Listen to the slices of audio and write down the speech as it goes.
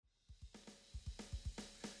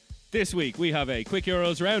This week we have a quick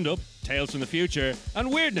Euros roundup, tales from the future,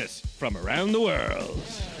 and weirdness from around the world.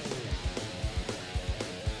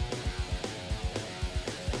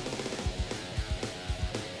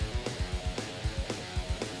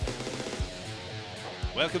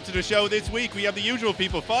 Welcome to the show this week. We have the usual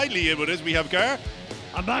people finally in with us. We have Gar.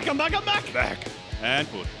 I'm back. Back.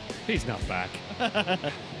 And Bud. He's not back.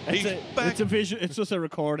 He's back. It's a visual. It's just a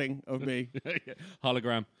recording of me.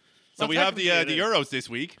 Hologram. So we have the Euros this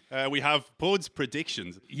week. We have Bud's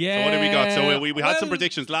predictions. Yeah. So what have we got? So we had some Well,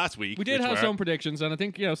 predictions last week. We did which have were- some predictions, and I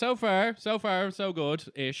think, so far, so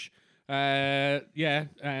good-ish. Most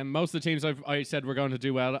of the teams I said were going to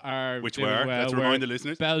do well are Which doing were? well. Let's remind the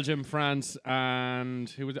listeners. Belgium, France,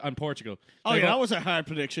 and Portugal. Oh They yeah, were- that was a hard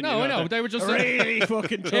prediction. No, you I got know. there. They were just really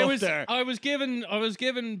fucking tough It was. there. I was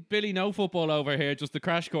given Billy No Football over here, just the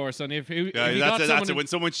crash course, and if you Yeah, got that's someone it. When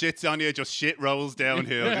someone shits on you, just shit rolls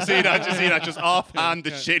downhill. You see that? Just offhand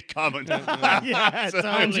the shit comment. Yeah,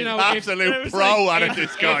 and, you know, if- absolute it was pro like- at it,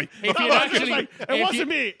 this guy. if you It was actually, like, if it you- wasn't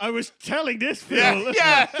me. I was telling this fool.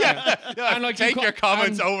 Yeah. and like Take you your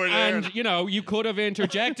comments and, over there. and you could have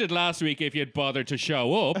interjected last week if you'd bothered to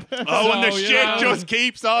show up. Oh, and the So, you shit know, just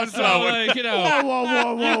keeps on so, flowing. like,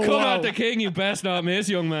 Whoa, you come whoa. at the king, you best not miss,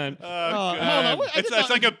 young man. Hold on, wait, I It's did not-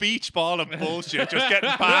 like a beach ball of bullshit, just getting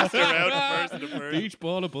passed around from person to person. Beach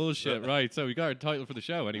ball of bullshit, right? So we got our title for the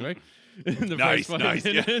show anyway. In the Nice, first 5 nice.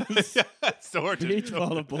 minutes. Yeah. Sorted. Beach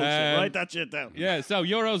ball of bullshit. Write that shit down. Yeah, so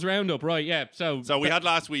Euros roundup, right? Yeah, so So we had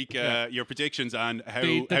last week your predictions and how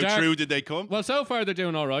The dark- true did they come? well, so far they're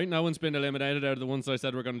doing all right. No one's been eliminated out of the ones I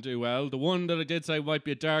said were going to do well. The one that I did say might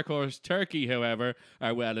be a dark horse, Turkey, however,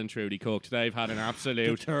 are well and truly cooked. They've had an The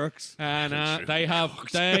absolute Turks. and Truly they have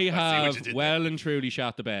cooked. I see what you did well and truly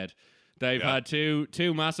shot the bed. They've had two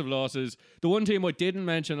massive losses. The one team I didn't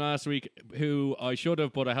mention last week, who I should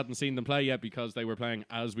have, but I hadn't seen them play yet because they were playing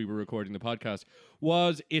as we were recording the podcast,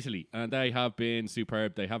 was Italy. And they have been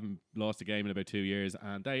superb. They haven't lost a game in about 2 years.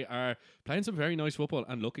 And they are playing some very nice football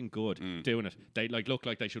and looking good doing it. They look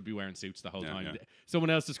like they should be wearing suits the whole time. yeah. Someone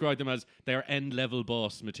else described them as their end-level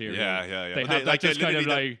boss material. Yeah. They have that just kind of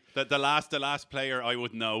literally like... the last player I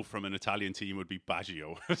would know from an Italian team would be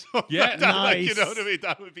Baggio. Yeah, Like, you nice. know what I mean?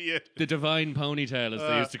 That would be it. The divine ponytail, as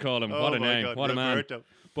they used to call him. Oh What a my name. God, What a man. Roberto.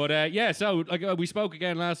 But so like we spoke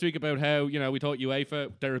again last week about how, we thought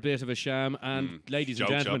UEFA, they're a bit of a sham. And ladies and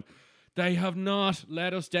Joke gentlemen, shop. they have not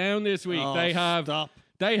let us down this week. Oh, they have stop.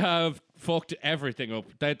 They have fucked everything up.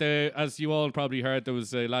 As you all probably heard, there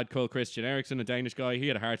was a lad called Christian Eriksen, a Danish guy. He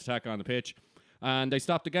had a heart attack on the pitch. And they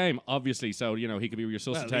stopped the game, obviously. So, he could be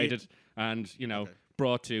resuscitated and,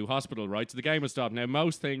 brought to hospital, right? So the game was stopped. Now,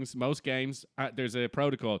 most games, there's a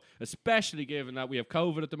protocol, especially given that we have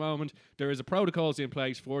COVID at the moment. There is a protocols in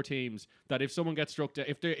place for teams that if someone gets struck,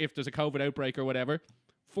 if there's a COVID outbreak or whatever,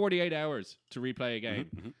 48 hours to replay a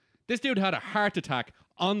game. This dude had a heart attack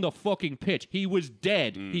on the fucking pitch. He was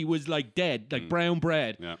dead. He was like dead, like brown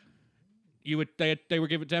bread. Yeah.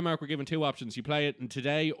 Denmark were given two options. You play it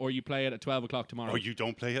today or you play it at 12 o'clock tomorrow. Or you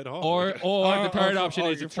don't play at all. Or the third or option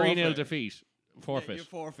is you a 3-0 forfeit. defeat. Forfeit. You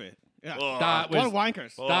forfeit. Yeah. That was What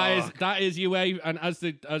wankers. that is UA, and as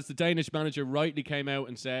the Danish manager rightly came out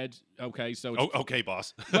and said, okay, so it's, Okay,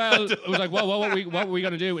 boss. well, it was like, well, what were we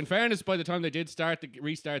going to do? In fairness, by the time they did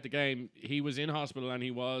restart the game, he was in hospital and he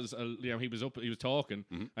was he was talking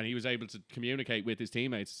and he was able to communicate with his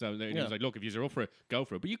teammates. So he was like, look, if you're up for it, go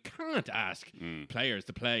for it. But you can't ask players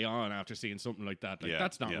to play on after seeing something like that. Like, Yeah,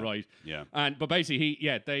 that's not yeah, right. yeah. But basically,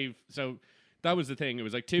 that was the thing. It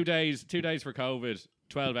was like 2 days for COVID,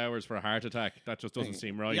 12 hours for a heart attack. That just doesn't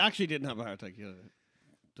seem right. He actually didn't have a heart attack.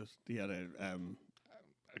 He had a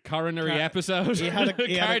A coronary episode. he had a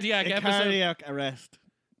cardiac a episode. cardiac arrest.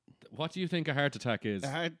 What do you think a heart attack is? A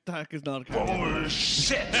heart attack is not a cardiac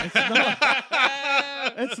arrest.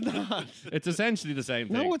 It's not. It's essentially the same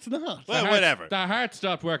thing. No, it's not. Well, The heart- whatever. The heart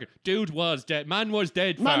stopped working. Dude was dead. Man was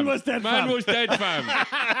dead, fam. Man was dead, Man fam. was dead,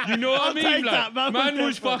 fam. You know what I I'll mean, take lad? that. Man Man was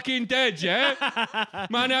was dead, fam. fucking dead, yeah?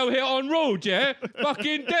 Man out here on road, yeah?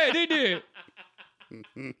 Fucking dead, isn't it?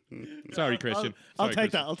 Sorry, Christian. I'll Sorry, take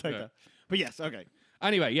Christian. that. I'll take Yeah. that. But yes, okay.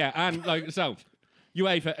 Anyway, yeah, and like so,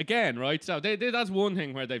 UEFA again, right? So that's one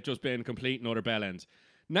thing where they've just been complete and utter bellends.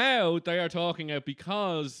 Now they are talking out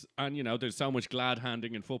because, and there's so much glad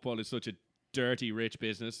handing in football. Is such a dirty, rich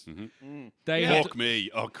business. They have Fuck me.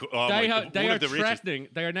 Oh they my have God. they One are of the richest. threatening.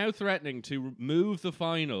 They are now threatening to move the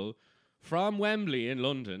final from Wembley in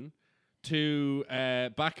London to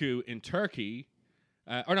Baku in Turkey.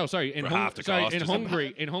 In For half the cost in or something.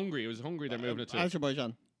 Hungary. In Hungary, it was Hungary. They're moving it to.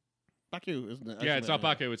 Azerbaijan. Baku, isn't it? Yeah, it's not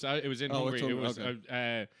Azerbaijan. Baku. It was in Oh, Hungary. it's It was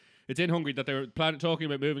okay. it's in Hungary that they were talking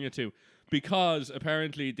about moving it to. because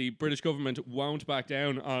apparently the British government won't back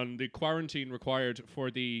down on the quarantine required for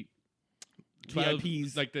the 12,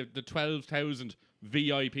 VIPs. like the 12,000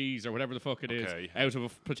 VIPs or whatever the fuck it is, Okay. out of a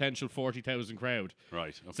potential 40,000 crowd.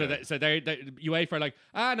 Right. Okay. So they UEFA are like,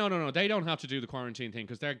 no, they don't have to do the quarantine thing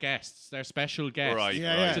because they're guests, they're special guests. Right. Yeah,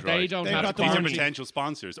 right, yeah. So right. they don't They've have got to the These are quarantine. potential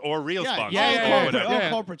sponsors or real sponsors. all Yeah, corporate, yeah, all yeah.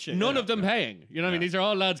 corporate shit. None yeah. of them paying. You know what I mean? These are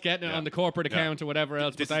all lads getting it Yeah. on the corporate Yeah. account or whatever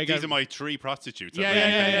else. This, but they these get are my 3 prostitutes.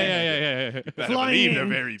 yeah. Better Flying believe they're in.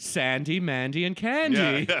 very. Sandy, Mandy, and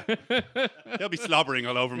Candy. Yeah. They'll be slobbering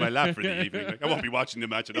all over my lap for the evening. Like, I won't be watching the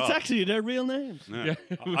match at It's all. actually their real names. Yeah.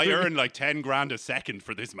 I earn like 10 grand a second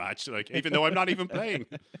for this match, like even though I'm not even playing.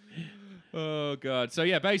 Oh god. So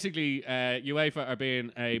yeah, basically, UEFA are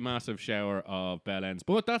being a massive shower of bell ends,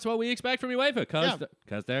 but that's what we expect from UEFA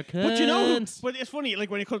because they're cunts. But you know, but it's funny, like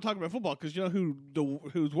when you talk about football, because you know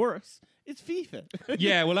who's worse? It's FIFA.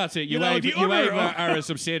 Yeah, well that's it. You know, the other- UEFA are a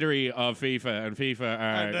subsidiary of FIFA, and FIFA are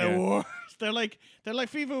And they're worse. They're like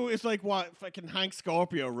FIFA is like what fucking Hank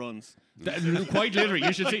Scorpio runs. Quite literally.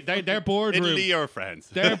 You should see their boardroom. Italy or France?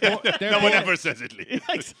 Their No one ever says Italy.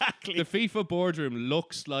 Exactly. The FIFA boardroom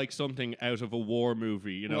looks like something out of a war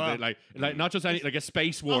movie, you know, Wow. like not just any like a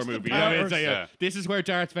space war Austin movie. You know what I mean? It's like, Powers. this is where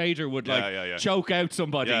Darth Vader would Yeah. choke out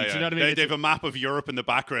somebody. Yeah, Do yeah. you know what I mean? They have a map of Europe in the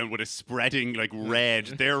background with a spreading like red.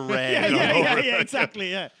 They're yeah, red. all over. yeah, exactly,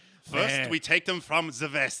 yeah. First, we take them from the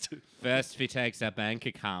west. First, we take their bank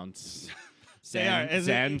accounts. They are. Is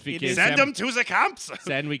it- Then we it give is- Send them to the camps.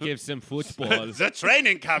 Then we give some football. The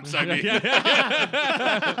training camps, I mean.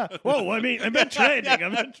 Whoa, I meant training. I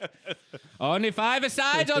meant Only 5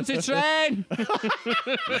 aside on the train.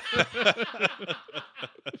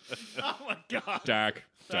 oh my god, Dark.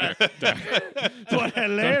 what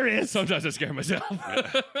hilarious. Sometimes I scare myself.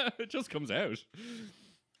 It just comes out.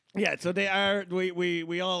 Yeah, so they are.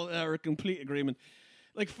 We all are in complete agreement.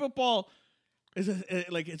 Like football is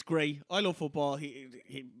like it's great. I love football.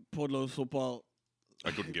 He Pud loves football. I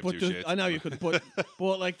couldn't give But two shits. I know you could, but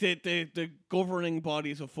like the governing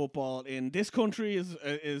bodies of football in this country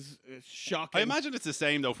is shocking. I imagine it's the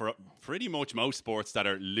same though for pretty much most sports that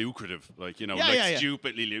are lucrative, like Yeah, like yeah.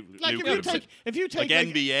 stupidly Like lucrative. if you take Like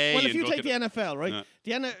NBA well, if and you take the fucking- NFL, right?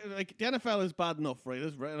 Yeah. The NFL is bad enough, right?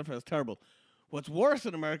 This NFL is terrible. What's worse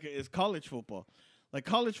in America is college football. Like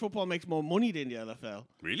college football makes more money than the NFL.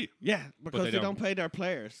 Really? Yeah, because they they don't. don't pay their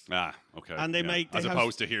players. Ah, okay. And they yeah. make- they as have-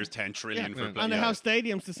 opposed to here's 10 trillion for And they have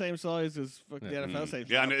stadiums the same size as the NFL stadiums.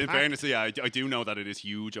 Yeah, and in Packed. fairness, yeah, I do know that it is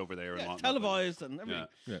huge over there and Yeah, whatnot. televised and everything.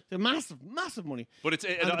 Yeah. They're massive money. But it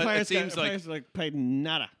And the players seems like players like paid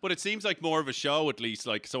nada. But it seems like more of a show, at least.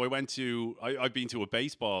 Like, so I've been to a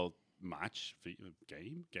baseball match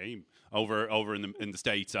game over in the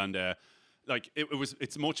States, and like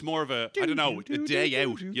it's much more of a I don't know a day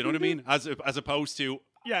out. You know what I mean? As opposed to.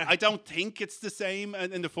 Yeah. I don't think it's the same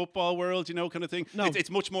in the football world, you know, kind of thing. No.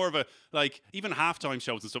 It's much more of a, like, even halftime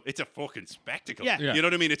shows and stuff, it's a fucking spectacle. Yeah. Yeah. You know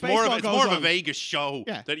what I mean? It's Baseball more of goes a on. Vegas show.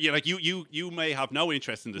 Yeah. That you may have no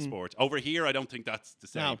interest in the sport. Over here, I don't think that's the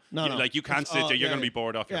same. No, no. Like, you can't It's sit all- there, you're yeah, going to be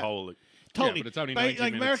bored off your yeah. whole. Like, Totally. but it's only Ba- 90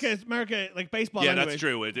 like minutes. America, like baseball. yeah, anyway. that's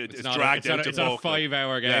true. It's not dragged a, out it's to not a bulk, like-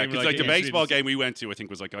 5-hour game. Yeah, because like the it's baseball really- game we went to, I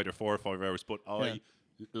think was like either 4 or 5 hours, but I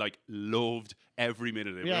like loved every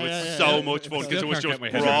minute of it. Yeah, It was yeah, so yeah. much fun because Still it was can't just get my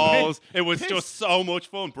head around it. brawls. It was Piss. just so much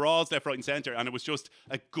fun. Brawls left, right, and center, and it was just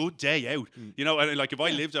a good day out. You know, and like if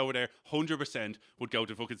I lived over there, 100% would go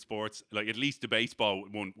to fucking sports. Like at least the baseball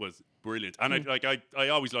one was brilliant, and I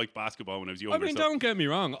always liked basketball when I was I younger. mean, so- don't get me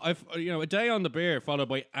wrong. I've a day on the beer followed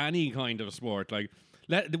by any kind of sport. Like,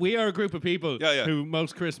 we are a group of people Yeah. who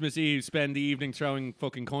most Christmas Eve spend the evening throwing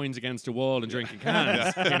fucking coins against a wall and drinking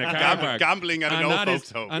cans in a car park. Gambling at an And old that is-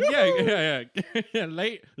 folks' home. And yeah.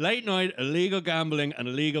 Late night illegal gambling and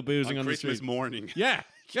illegal boozing on the Christmas street. morning. Yeah.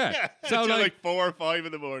 Yeah, So until like, like 4 or 5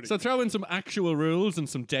 in the morning. so throw in some actual rules and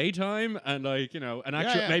some daytime and like an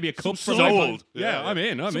actual yeah. maybe a Some cup from soul. my- Yeah, Yeah, yeah. I'm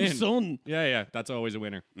in. Some sun. Yeah, that's always a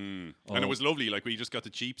winner. And it was lovely. Like we just got the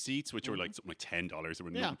cheap seats, which were like something like $10 or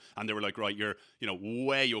something. Yeah. And they were like, right, you're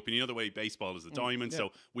way up. And you know the way baseball is a diamond. yeah.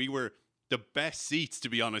 So we were the best seats, to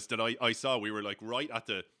be honest, that I saw. We were like right at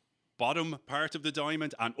the bottom part of the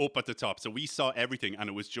diamond and up at the top. So we saw everything, and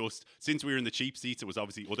it was just, since we were in the cheap seats, it was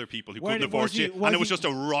obviously other people who Where couldn't did- was afford he- shit. was And it was he- just a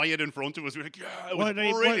riot in front of us. We were like, yeah, it was What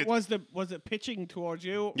they- brilliant. was it pitching towards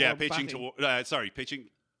you? Yeah, or pitching batting?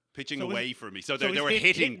 pitching So was away it- from me. So, So they it's were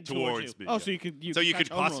hitting you. towards me. Oh, yeah. so you could could catch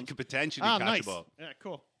home runs. potentially Ah, catch nice. a ball. Yeah,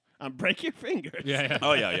 cool. And break your fingers. Yeah.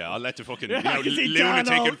 Oh yeah. I'll let the fucking Yeah, I can see lunatic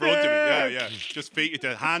Dan in front of me. Yeah, all- yeah. Just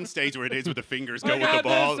the hand stays where it is with the fingers go I with got the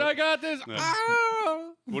ball. this. I got this. Yeah. Ah!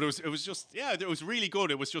 But it was just it was really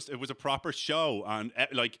good. It was a proper show, and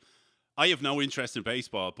like I have no interest in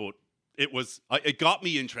baseball, but it got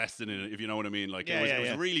me interested in it, if you know what I mean. Like, Yeah, it was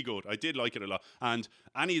yeah. really good. I did like it a lot. And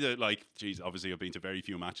any of the, like, geez, obviously I've been to very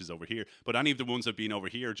few matches over here, but any of the ones I've been over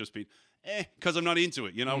here just been, because I'm not into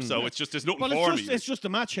it, you know? So it's just, there's nothing Well, for it's me. just a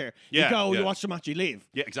match here. Yeah, You go, yeah. you watch the match, you leave.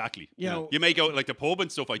 Yeah, exactly. You know- you may go, like, the pub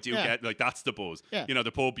and stuff, I do Yeah. get, like, that's the buzz. Yeah. You know,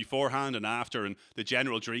 the pub beforehand and after, and the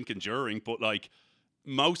general drinking during, but, like,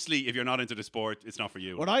 mostly, if you're not into the sport, it's not for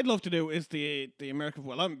you. What I'd love to do is the American.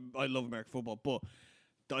 Well, I love American football, but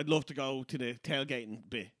I'd love to go to the tailgating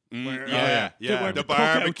bit. Where, yeah. the The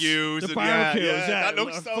barbecues the and- barbecues. yeah, Yeah, that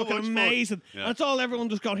looks are so fucking much fun. amazing. Yeah. And it's all everyone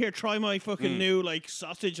just going here. Try my fucking new like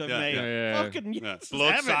sausage I've Yeah, made. yeah. Fucking Yeah. this is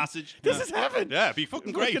Blood heaven. sausage. This Yeah. is heaven. Yeah, it'd be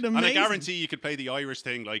fucking great. Fucking And I amazing. guarantee you could play the Irish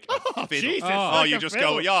thing like a Oh, fiddle. Jesus, Oh, like you a just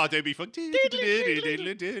fiddle. go, yeah, they'd be fucking.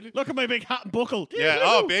 Look at my big hat and buckle. Yeah,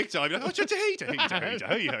 oh, big time. Oh,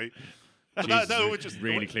 hey. So that would just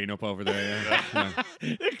really clean up over there. Yeah.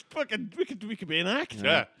 Fucking, we could be an act.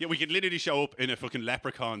 Yeah, we could literally show up in a fucking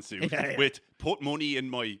leprechaun suit Yeah, yeah. with put money in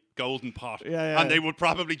my golden pot, Yeah, yeah. and they would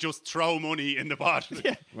probably just throw money in the pot.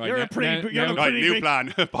 Yeah, Right, you're now- a pretty. now- You're a now- Right, pretty new big. plan.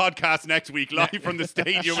 Podcast next week, live from the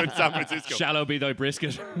stadium in San Francisco. Shallow be thy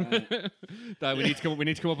brisket. That we need to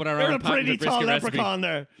come up with our You're own a pretty patented tall brisket recipe. leprechaun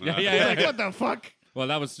there. Yeah, You're yeah, like, yeah. what the fuck? Well,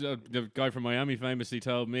 that was the guy from Miami famously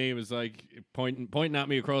told me. It was like pointing at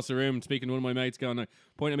me across the room, speaking to one of my mates, going,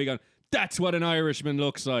 pointing at me, going, "That's what an Irishman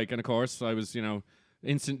looks like." And of course, I was,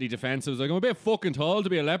 instantly defensive. I was like, "I'm a bit fucking tall to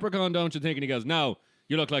be a leprechaun, don't you think?" And he goes, "No,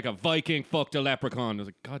 you look like a Viking fucked a leprechaun." I was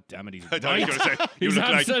like, "God damn it, he's I thought you were right." going to say, He's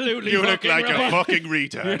absolutely you look fucking like right. a fucking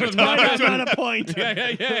retard. Right on a point.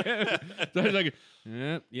 yeah. So I was like,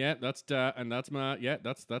 yeah, that's and that's my,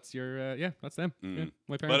 that's your, that's them. Yeah,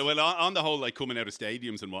 my parents. Well, on the whole, like coming out of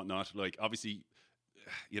stadiums and whatnot, like obviously,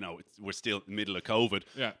 we're still middle of COVID.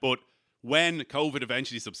 Yeah. But when COVID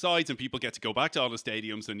eventually subsides and people get to go back to all the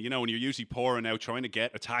stadiums, and when you're usually pouring out trying to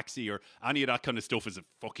get a taxi or any of that kind of stuff is a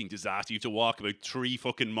fucking disaster. You have to walk about 3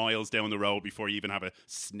 fucking miles down the road before you even have a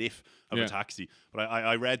sniff of Yeah. a taxi. But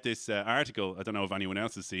I read this article. I don't know if anyone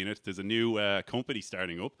else has seen it. There's a new company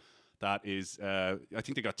starting up that is, I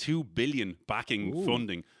think they got $2 billion backing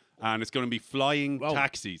funding, and it's going to be flying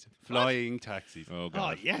taxis. Flying taxis. Oh Oh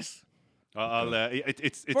god. yes.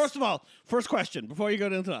 It's First of all, first question before you go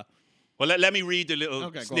into that. well, let me read the little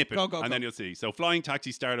Okay, go on. snippet, Go. and then you'll see. So, flying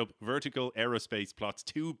taxi startup Vertical Aerospace plots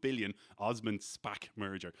 $2 billion Osmond SPAC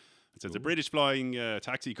merger. It says a British flying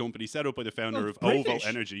taxi company set up by the founder of OVO British?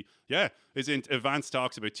 Energy. Yeah, is in advanced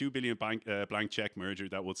talks about $2 billion blank check merger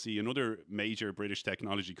that will see another major British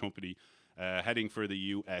technology company heading for the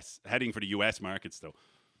US markets, though.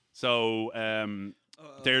 So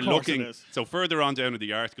they're of course it looking. is. So further on down in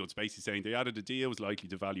the article, it's basically saying they added a deal was likely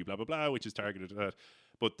to value blah blah blah, which is targeted at that.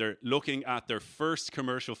 But they're looking at their first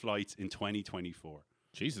commercial flights in 2024.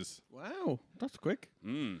 Jesus. Wow, that's quick.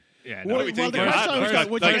 Yeah. Well, What do we think the of first that? time was Like,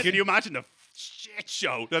 would you get- can you imagine the shit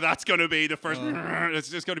show that's going to be the first? It's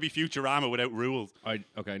just going to be Futurama without rules. I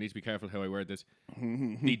need to be careful how I word this.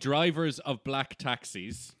 The drivers of black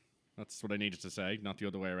taxis. That's what I needed to say, not the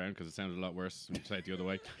other way around, because it sounded a lot worse when you say it the other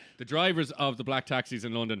way. The drivers of the black taxis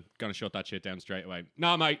in London gonna shut that shit down straight away.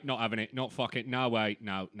 No, mate, not having it. Not fucking. No way.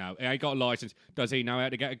 No. I ain't got a license. Does he know how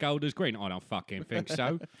to get a Golders Green? I don't fucking think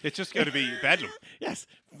so. It's just going to be bedlam. Yes,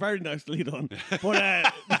 very nicely done.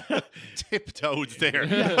 But Tiptoed there,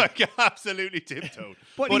 like absolutely tiptoed.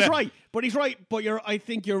 but he's right. But he's right. But I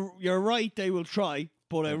think you're right. They will try.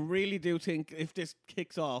 But I really do think if this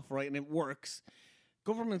kicks off right and it works,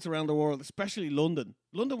 governments around the world, especially London,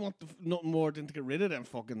 want nothing more than to get rid of them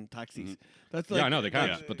fucking taxis. That's like, Yeah, I know they can't,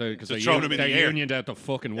 that's- but because Just throw them in they the air. unioned out the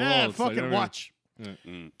fucking walls. yeah, like, fucking you know what I mean? watch.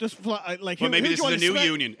 Just fly, like. Well, maybe who this do you is a wanna new smell-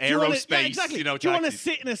 union, do you wanna- aerospace, exactly. you know, Do you want to taxis.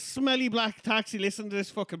 sit in a smelly black taxi, listen to this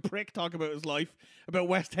fucking prick talk about his life, about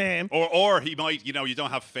West Ham? Or he might, you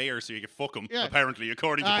don't have fare, so you can fuck him. Yeah. Apparently,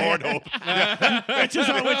 according to Yeah. Pornhub. which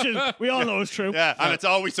is we all know is true. Yeah, and it's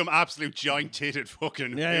always some absolute giant titted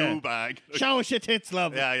fucking Yeah. poo bag. Show us your tits,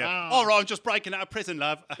 love. Yeah. Ah. Oh, I'm just breaking out of prison,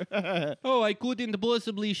 love. Oh, I couldn't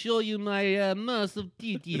possibly show you my massive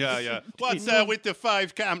titties. Yeah. What's with the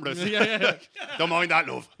 5 cameras? Yeah. Don't mind that,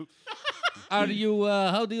 love. Are you,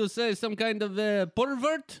 how do you say, some kind of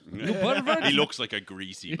pervert? You pervert? He looks like a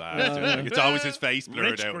greasy bastard. Like, it's always his face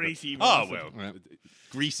blurred Rich out. greasy Oh, bastard. well. Yeah.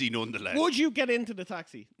 Greasy nonetheless. Would you get into the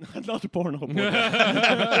taxi? Not the porno.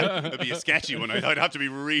 It'd be a sketchy one. I'd have to be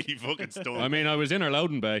really fucking stoned. I mean, I was in her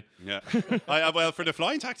loading bay. Yeah. Well, for the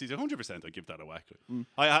flying taxis, 100% I'd give that a whack.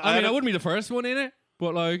 I mean, I wouldn't be the first one in it,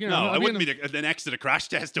 but like, No, I wouldn't be the next to the crash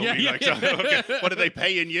test dummy. Yeah, like, yeah. So, okay, what are they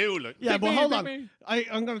paying you? Like, Yeah, Pick but me, hold pick on. me.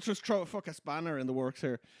 I'm going to just throw a fucking spanner in the works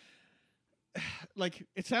here. like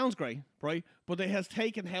it sounds great, right? But it has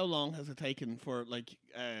taken how long has it taken for like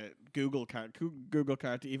Google car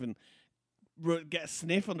to even get a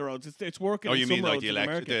sniff on the roads? It's working. Oh, in you some mean like roads the in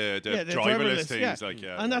America. the Yeah, driverless things? yeah. Like,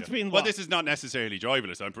 yeah, And that's yeah. been well, what? this is not necessarily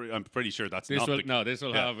driverless. I'm pretty sure that's This not will the no. This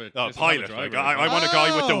will have it. Oh, this will have a pilot. driver, Like, I think. want a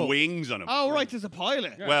guy with the Oh. wings on him. Oh, right, there's a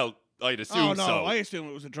pilot. Yeah. Well, I'd assume Oh no, so. I assume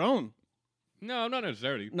it was a drone. No, not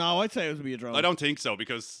necessarily. No, I'd say it would be a drone. I don't think so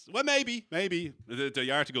because, well, maybe the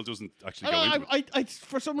article doesn't actually go into it. I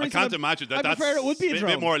for some I reason can't imagine that. I That's prefer it would be a bit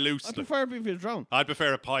drone. more loose. I prefer it would be a drone. I'd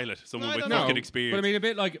prefer a pilot, someone No, I with don't know. fucking But experience. I mean,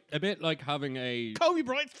 a bit like having a. Kobe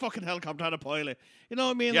Bryant's fucking helicopter had a pilot. You know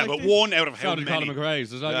what I mean? yeah, like but this- one out of how Shot at Colin many?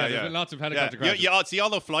 McRae's. There's, there's been lots of helicopter yeah. crashes. Yeah, see all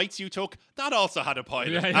the flights you took, that also had a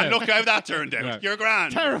pilot. Yeah, yeah. And look how that turned out. Yeah. You're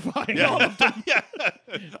grand. terrifying. All of them. yeah.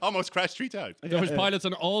 Almost crashed 3 times. There was pilots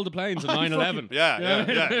on all the planes in 9/11.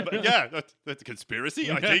 Yeah. But yeah, that's a conspiracy.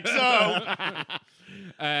 I think so.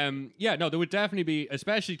 No, there would definitely be,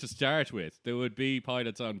 especially to start with, there would be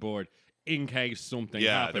pilots on board in case something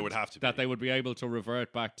Yeah, happened. there would have to that be. they would be able to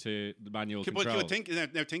revert back to the manual But control. you think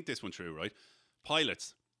now think this one through, right?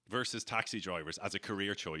 Pilots versus taxi drivers as a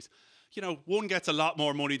career choice. You know, one gets a lot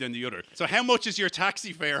more money than the other. So how much is your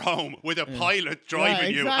taxi fare home with a pilot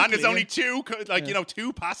driving you? And there's only two,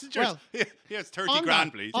 two passengers. Well, yeah, it's 30 on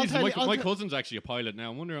grand, that, please. I'll Jesus, tell my, you- I'll my tell- cousin's actually a pilot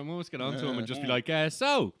now. I wonder, I must get on to him and just be like,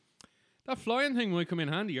 so that flying thing might come in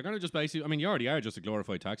handy. You're going to just basically, I mean, you already are just a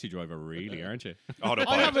glorified taxi driver, really, aren't you? Autopilot.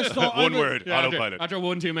 I have a sto- I One have a- word, autopilot. After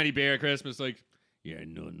one too many beer at Christmas, like, you're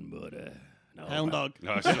nothing but a Hound dog.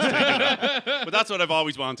 No, I was just thinking that. But that's what I've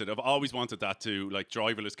always wanted. I've always wanted that too, like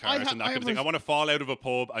driverless cars and that kind of thing. I want to fall out of a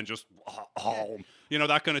pub and just home,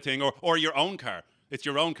 that kind of thing, or your own car. It's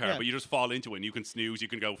your own car, Yeah. but you just fall into it. and You can snooze. You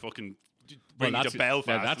can go fucking Well, bring you that's to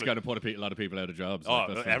Belfast. that's going to put a lot of people out of jobs. Oh, like,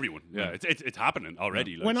 that's the- everyone. Yeah, it's happening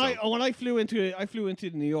already. Like, When so. I flew into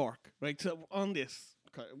New York, right? So on this,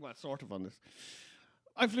 well, sort of on this,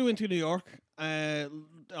 I flew into New York, as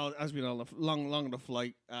we know, long enough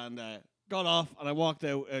flight, and got off, and I walked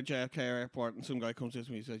out at JFK Airport, and some guy comes to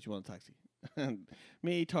me and says, "You want a taxi?" And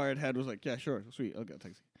me, tired head, was like, "Yeah, sure, sweet, I'll get a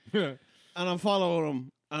taxi." And I'm following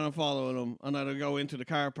him, and then I go into the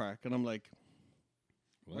car park, and I'm like,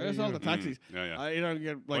 "Where's all the taxis?" Yeah.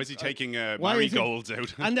 Get, like, Why is he taking why is he- marigolds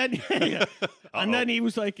out? And then, and then he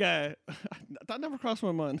was like, "That never crossed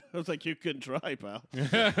my mind." I was like, "You couldn't try, pal."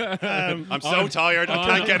 I'm so tired. I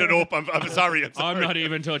can't get it up. I'm sorry. I'm sorry. I'm not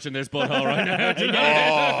even touching this butthole right now. Oh,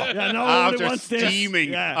 Yeah, no one after wants this.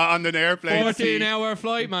 steaming Yeah. on an airplane. 14-hour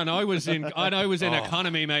flight, man. I was in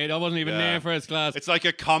economy, mate. I wasn't even Yeah. near first class. It's like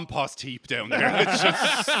a compost heap down there. It's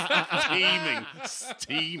just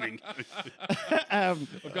steaming. I've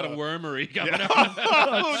got a wormery going on.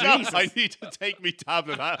 Oh, no, I need to take me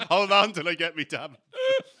tablet. Hold on till I get me tablet.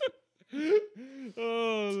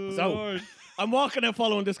 Oh, So- Lord. I'm walking out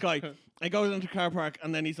following this guy. I go into the car park,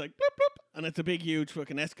 and then he's like, bloop, bloop, and it's a big, huge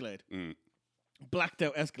fucking Escalade. Blacked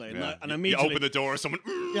out Escalade. Yeah. And you immediately, open the door, someone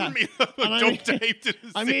Yeah. And I- duct taped it.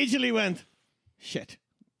 I immediately went, shit,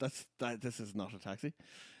 this is not a taxi.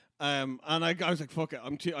 And I was like, fuck it,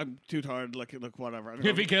 I'm too tired, look, whatever.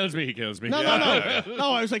 If he kills me, he kills me. No, Yeah, no. yeah.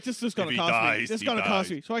 No, I was like, this is going If to he cost me. dies, This is he going to cost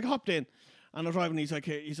dies. me. So I hopped in, and I'm driving. He's like,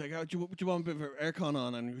 oh, do you want a bit of aircon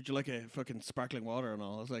on, and would you like a fucking sparkling water and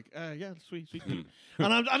all? I was like, yeah, sweet. and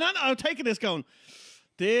I'm taking this going,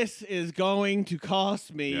 this is going to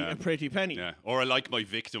cost me Yeah. a pretty penny. Yeah. Or I like my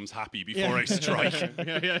victims happy before Yeah. I strike.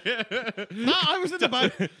 No, I was in the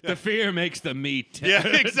back. The fear makes the meat. Yeah,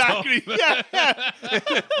 exactly. Yeah.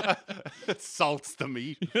 It salts the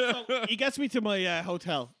meat. So he gets me to my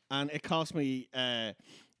hotel, and it cost me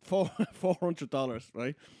 $400,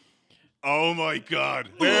 right? Oh my God.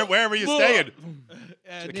 Where were you staying?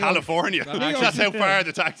 New California. York That's how City. far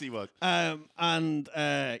the taxi was.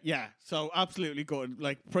 So absolutely good.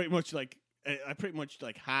 Like pretty much like I pretty much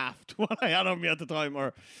like halved what I had on me at the time,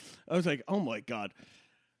 or I was like, oh my God.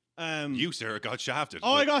 You, sir, got shafted.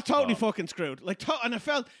 I got totally Oh. fucking screwed. Like, and I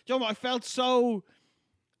felt, you know what, I felt so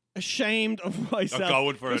ashamed of myself.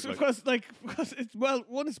 going for it, because it's, well,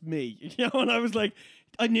 one is me, you know, and I was like,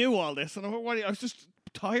 I knew all this, and I was just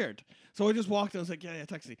tired. So I just walked and I was like, yeah,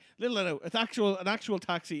 taxi. Little I know, an actual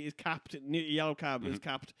taxi is capped, yellow cab is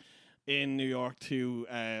capped in New York to,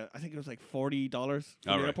 I think it was like $40 from All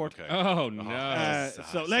the right, airport. okay. Oh, no.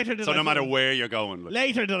 So later did So I no matter find- where you're going. Like,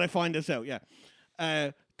 Later did I find this out,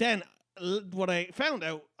 yeah. Then what I found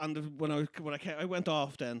out, when I went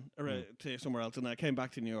off then to somewhere else, and I came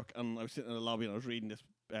back to New York, and I was sitting in the lobby and I was reading this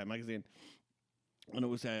magazine. And it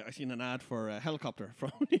was I seen an ad for a helicopter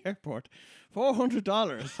from the airport,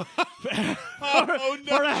 $400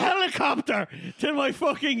 for a helicopter to my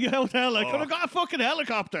fucking hotel. I could have got a fucking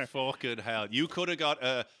helicopter. Fucking hell! You could have got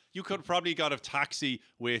a. You could probably got a taxi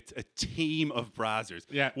with a team of brazzers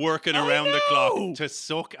working around the clock to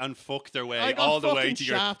suck and fuck their way all the way to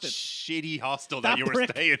shafted. your shitty hostel that you were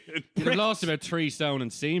staying in. You'd have lost about 3 stone in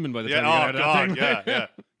semen by the Yeah, time you got oh out of that god, thing. yeah.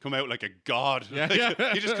 Come out like a god.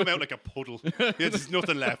 You just come out like a puddle. There's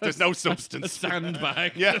nothing left. There's no A substance.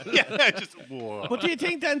 sandbag. Yeah, just whoa. But do you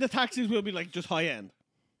think then the taxis will be like just high end?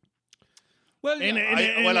 Well, In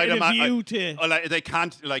yeah, a view to like they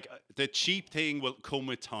can't like the cheap thing will come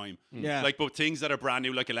with time. Yeah. Like but things that are brand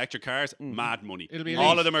new like electric cars, mad money. It'll be all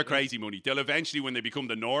elite. of them are crazy money. They'll eventually when they become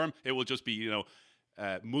the norm, it will just be,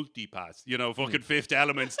 multi-pass, fucking Fifth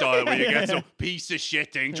Element style where you get some piece of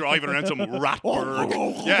shit thing driving around some Ratberg.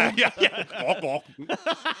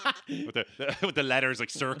 with the letters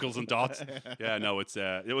like circles and dots. Yeah, no, it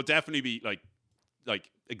will definitely be like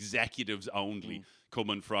executives only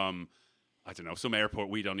coming from I don't know, some airport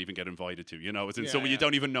we don't even get invited to, It's in somewhere you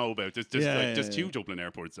don't even know about. There's two Dublin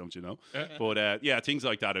airports, don't you know? But things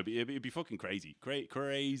like that, it'd be fucking crazy.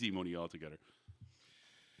 Crazy money altogether.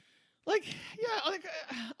 I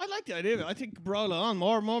like the idea of it. I think brawl on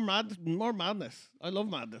more madness. I love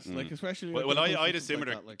madness, like especially. Well, I had a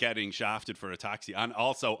similar like that, getting shafted for a taxi, and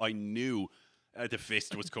also I knew the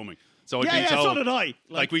fist was coming. So yeah, told, so did I.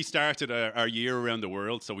 Like we started our year around the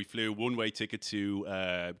world, so we flew one-way ticket to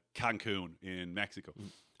Cancun in Mexico.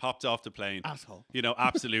 Hopped off the plane. Asshole.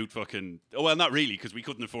 Absolute fucking... Well, not really, because we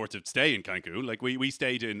couldn't afford to stay in Cancun. Like, we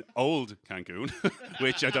stayed in old Cancun,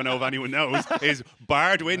 which I don't know if anyone knows, is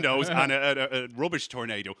barred windows and a rubbish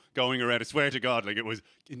tornado going around. I swear to God, like, it was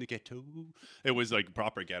in the ghetto. It was, like,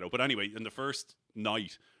 proper ghetto. But anyway, in the first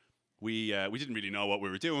night, we didn't really know what we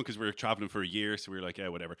were doing because we were traveling for a year, so we were like, yeah,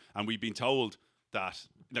 whatever. And we'd been told that,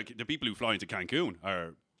 like, the people who fly into Cancun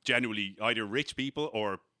are generally either rich people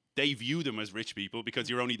or... They view them as rich people because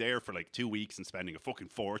you're only there for like 2 weeks and spending a fucking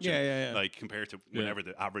fortune, like compared to whatever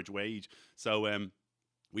the average wage. So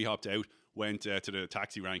we hopped out, went to the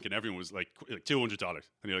taxi rank, and everyone was like $200, and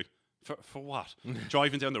you're like, for what?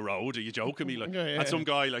 Driving down the road? Are you joking me? Like, and some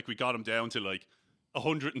guy like we got him down to like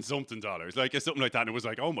 $100 and something, like something like that. And it was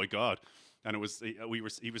like, oh my god. And it was he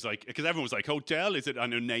was like, because everyone was like, hotel is it?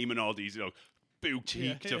 And they're naming all these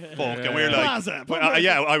boutique to fuck, and we were like, Plaza.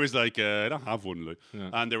 I was like, I don't have one, like,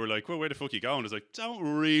 and they were like, well, where the fuck you going? I was like, don't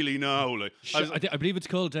really know, like, I believe it's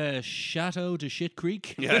called Chateau de Shit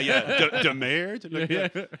Creek. de Merde, like,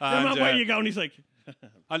 and where you going? He's like,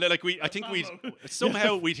 and like I think we'd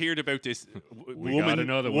heard about this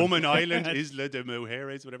another one. woman island, Isla de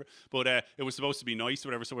Mujeres, whatever. But it was supposed to be nice,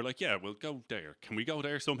 whatever. So we're like, yeah, we'll go there. Can we go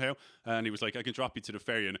there somehow? And he was like, I can drop you to the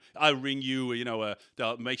ferry, and I'll ring you.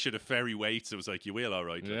 They'll make sure the ferry waits. It was like, you will, all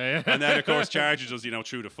right. And then of course charges us,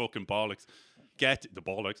 through the fucking bollocks. Get the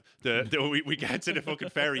bollocks. We get to the fucking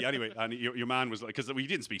ferry anyway, and your man was like, because we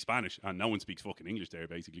didn't speak Spanish and no one speaks fucking English there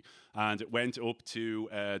basically, and went up to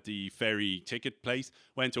the ferry ticket place.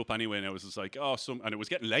 Went up anyway, and it was just like, and it was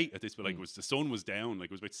getting late at this, but like the sun was down, like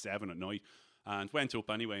it was about 7 at night, and went up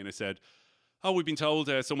anyway, and I said, oh, we've been told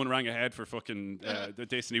someone rang ahead for fucking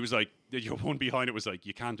this, and he was like, your one behind it was like,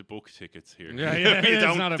 you can't book tickets here.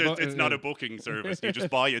 It's not a booking service. You just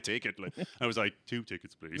buy a ticket. Like, I was like, 2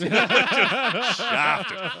 tickets, please.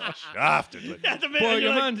 Shafted. Like. But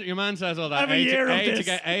your man says all that.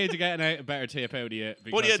 To get a better tip out of you.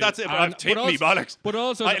 But yeah, that's it. But I've tipped me bollocks. But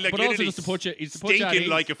also just to put you, stinking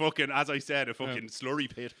like a fucking, as I said, a fucking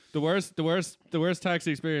slurry pit. The worst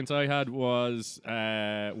taxi experience I had was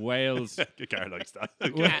Wales. Car likes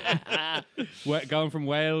that. Going from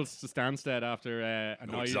Wales to Stansted after a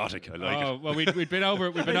night. Exotic, I like it. Well, we'd been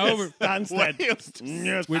over.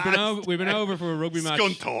 Stansted. We've been over for a rugby match.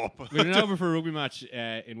 Scunthorpe. We've been over for a rugby match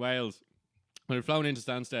in Wales. We'd flown into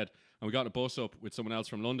Stansted, and we got a bus up with someone else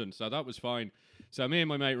from London, so that was fine. So me and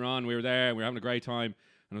my mate Ron, we were there, and we were having a great time.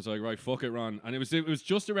 And I was like, right, fuck it, Ron. And it was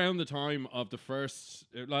just around the time of the first,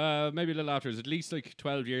 maybe a little after. It was at least like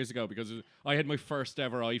 12 years ago, because I had my first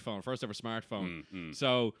ever iPhone, first ever smartphone.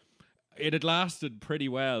 So it had lasted pretty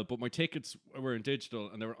well, but my tickets were in digital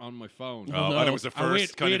and they were on my phone. And it was the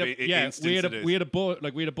first instance. We had a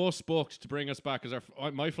bus booked to bring us back, because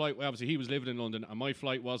my flight, obviously he was living in London, and my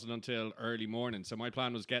flight wasn't until early morning. So my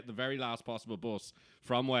plan was get the very last possible bus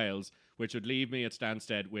from Wales, which would leave me at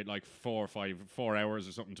Stansted with like 4 hours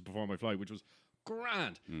or something to perform my flight, which was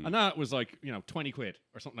grand. And that was like, 20 quid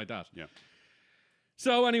or something like that. Yeah.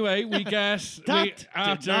 So anyway, we get That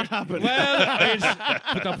did not happen. Well,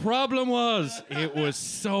 but the problem was it was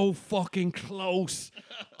so fucking close.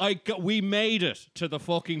 We made it to the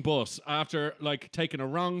fucking bus after like taking a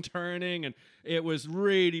wrong turning, and it was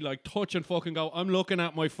really like touch and fucking go. I'm looking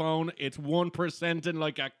at my phone. It's 1% in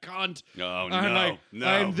like a cunt. Oh, and no, like, no.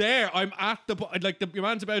 I'm there. I'm at your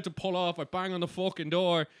man's about to pull off. I bang on the fucking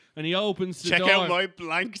door, and he opens the Check door. out my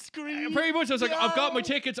blank screen. Pretty much, I was like, I've got my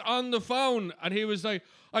tickets on the phone, and he was like,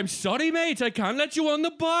 I'm sorry, mate, I can't let you on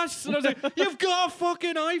the bus. And I was like, you've got a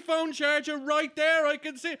fucking iPhone charger right there, I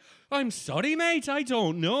can see. I'm sorry, mate, I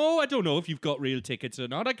don't know if you've got real tickets or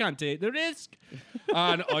not. I can't take the risk.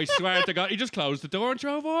 And I swear to God, he just closed the door and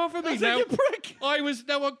drove off for me. That's like a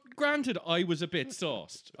prick. Granted, I was a bit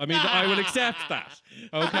sauced. I mean, I will accept that.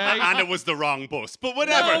 Okay, And it was the wrong bus. But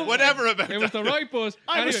whatever about it was the right bus.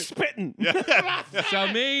 I was Anyway, spitting. so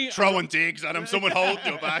me, throwing digs at him, someone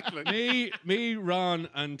holding you back. Like. me, Ron,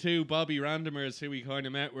 and two Bobby randomers who we kind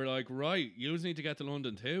of met were like, right, you need to get to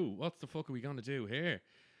London too. What the fuck are we going to do here?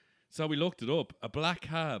 So we looked it up. A black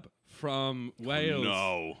cab from Wales.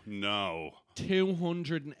 No.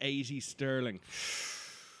 280 sterling.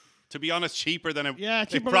 To be honest, cheaper than Yeah,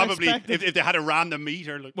 cheaper than probably expected. if they had a random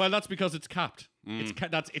meter. Like, Well, that's because it's capped.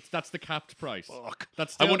 That's the capped price. fuck.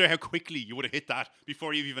 That's I still- wonder how quickly you would have hit that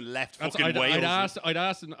before you've even left fucking Wales. I'd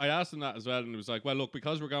asked him that as well, and it was like, well, look,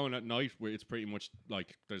 because we're going at night, it's pretty much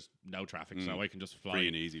like there's no traffic, so I can just fly. Free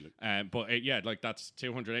and easy. Like. But like that's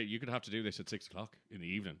 280. You could have to do this at 6 o'clock in the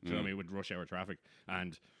evening. Do you know what I mean? With rush hour traffic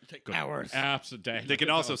and Take hours. Absolutely. They can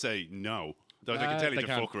also say no. They can tell you they to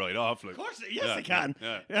can. fuck right off. Like. Of course, yes, they can.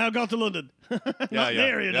 Yeah. I'll go to London. Not Yeah,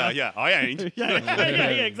 near, you know. yeah. I ain't. yeah,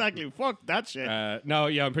 exactly. Fuck that shit. No,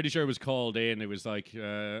 yeah, I'm pretty sure it was called in. It was like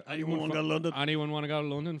Anyone want to go to London? Anyone want to go to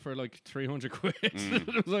London for like 300 quid? It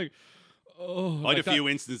was like, oh, I had like a few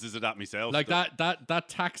instances of that myself. like that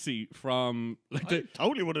taxi from like I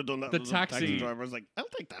totally would have done that. the as a taxi- driver was like, I'll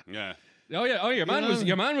take that. Yeah. your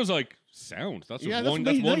man was like sound. That's Yeah, one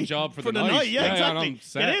me, one night. job for the the night. Yeah, exactly. and I'm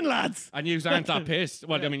set. Get in, lads. And you aren't that pissed.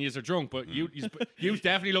 Well, I mean, you're drunk, but you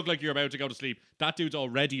definitely look like you're about to go to sleep. That dude's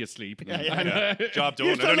already asleep. Yeah. Job done.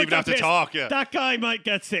 You I still don't look even have to that pissed. talk. Yeah. That guy might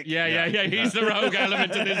get sick. Yeah. He's the rogue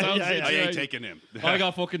element in this whole Yeah, yeah. I ain't situation. taking him. I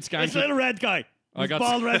got fucking This skanked. little red guy. I got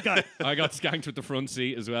bald red guy. I got skanked with the front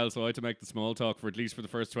seat as well, so I had to make the small talk for at least for the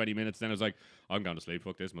first 20 minutes. Then I was like, I'm going to sleep.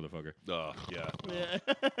 Fuck this motherfucker. Oh, yeah.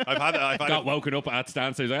 I've had Got woken up at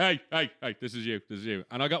stance. He was like, hey, this is you.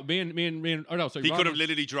 And I got me and oh no, sorry. He Ron- could have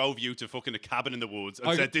literally drove you to fucking a cabin in the woods and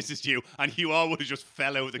I- said, "This is you," and you all would have just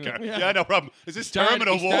fell out of the car. Yeah, no problem. Is this started-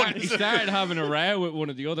 Terminal he One? started- He started having a row with one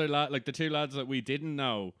of the other like the two lads that we didn't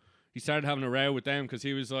know. He started having a row with them because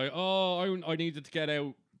he was like, "Oh, I needed to get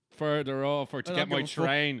out further off or to I get don't my give a fuck.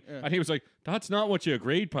 train," Yeah. and he was like, "That's not what you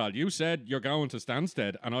agreed, pal. You said you're going to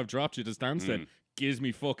Stansted, and I've dropped you to Stansted. Gives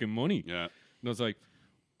me fucking money." Yeah. And I was like,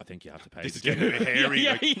 "I think you have to pay." This is to getting a do bit it." hairy.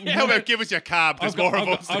 Yeah, like, yeah. How about give us your cab? There's more of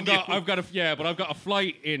us than you. I've got a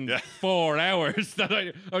flight in Yeah. 4 hours. That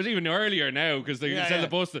I was even earlier now because they Yeah, said yeah. the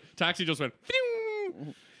bus, the taxi just went.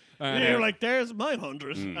 Phew. And, You're like, there's my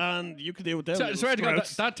 100, and you can deal with them. So, little swear to God,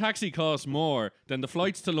 sprouts. that taxi costs more than the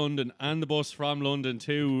flights to London and the bus from London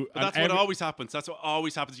to. But that's what always happens. That's what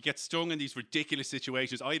always happens. You get stung in these ridiculous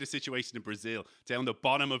situations. I had a situation in Brazil, down the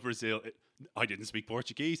bottom of Brazil. I didn't speak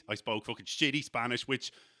Portuguese. I spoke fucking shitty Spanish,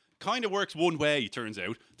 which kind of works one way, turns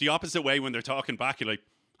out. The opposite way when they're talking back, you're like,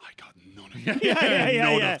 I got none of that.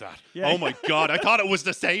 None of that. Yeah. Oh my God. I thought it was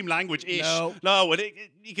the same language-ish. No.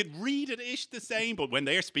 You could read it-ish the same, but when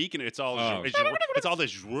they're speaking it, it's all Oh. it's all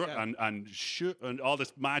this and sh and all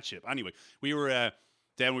this mad shit. Anyway, we were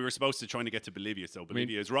then we were supposed to trying to get to Bolivia. So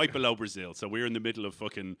Bolivia is right below Brazil. So we're in the middle of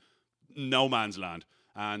fucking no man's land.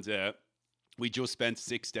 And we just spent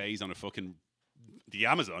 6 days on the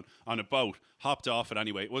Amazon on a boat, hopped off it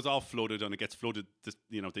anyway. It was all flooded, and it gets flooded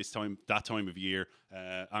that time of year,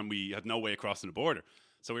 and we had no way of crossing the border.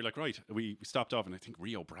 So we're like, right, we stopped off, and I think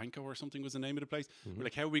Rio Branco or something was the name of the place. We're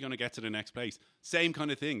like, how are we going to get to the next place? Same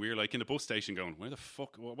kind of thing. We were like in the bus station going, where the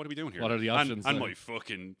fuck, what are we doing here? What are the options, And like? my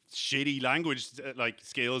fucking shitty language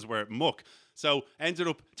skills were muck. So ended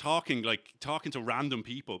up talking to random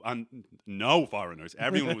people and no foreigners.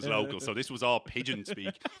 Everyone was local, so this was all pigeon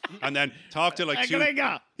speak. And then talked to like two.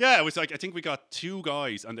 Yeah, it was like I think we got two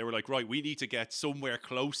guys, and they were like, right, we need to get somewhere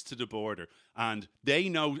close to the border, and they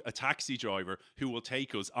know a taxi driver who will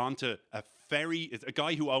take us onto a ferry. It's a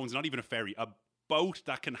guy who owns not even a ferry, a boat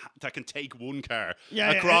that can take one car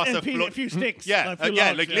across a flood. few sticks. Yeah, a few yeah,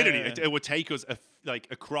 logs, like literally, yeah. It would take us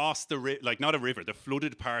across the not a river, the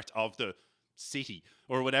flooded part of the city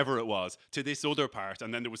or whatever it was to this other part,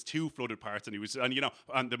 and then there was 2 flooded parts, and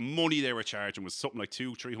and the money they were charging was something like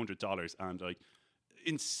 $200-300, and like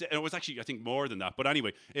it was actually I think more than that, but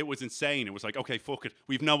anyway, it was insane. It was like, okay, fuck it,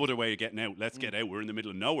 we've no other way of getting out. Let's get out. We're in the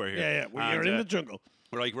middle of nowhere here. Yeah, we're in the jungle.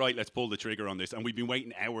 We're like, right, let's pull the trigger on this, and we've been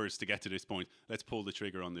waiting hours to get to this point. Let's pull the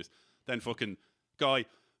trigger on this. Then fucking guy,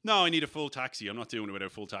 no, I need a full taxi. I'm not doing it without a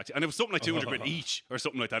full taxi. And it was something like 200 quid each or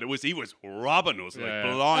something like that. He was robbing us like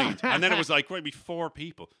blind. And then it was like, right, we 4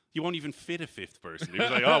 people. You won't even fit a 5th person. He was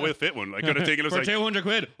like, oh, we'll fit one. Like, kind of thing. And it was For like, 200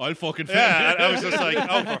 quid, I'll fucking fit. yeah, and I was just like,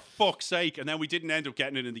 oh, for fuck's sake. And then we didn't end up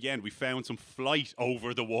getting it in the end. We found some flight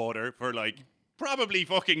over the water for like probably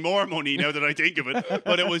fucking more money now that I think of it.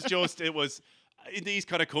 But it was in these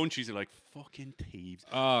kind of countries, are like fucking thieves.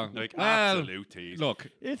 Like absolute thieves. Look,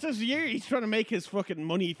 It's his year. He's trying to make his fucking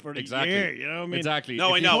money for the year. You know what I mean? exactly.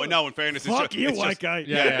 No, If I you- know. In fairness, Fuck you, it's white just, guy.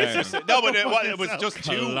 Yeah. no, but it was just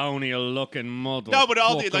too. Colonial-looking model. No, but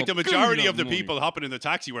all the Fuck like the up. majority Give of the me that people hopping in the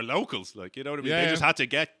taxi were locals. Like, you know what I mean? Yeah, They yeah. just had to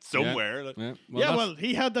get somewhere. Like, money. Yeah, that's well,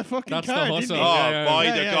 he had the fucking that's the car, hustle. didn't he? oh, Yeah, by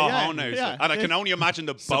yeah, the yeah, cojones. yeah. And I can only imagine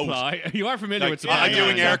the boat. supply. You are familiar Like, with supply. I'm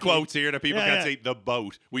doing air exactly. quotes here that people Yeah, can't yeah. see. The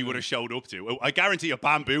boat we would have showed up to. I guarantee a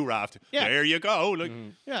bamboo raft. Yeah. There you go. Like,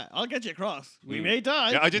 Yeah, I'll get you across. We may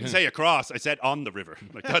die. yeah, I didn't say across. I said on the river.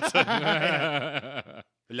 Like that's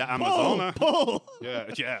La Amazona. Pull.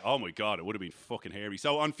 Yeah. Oh my god, it would have been fucking hairy.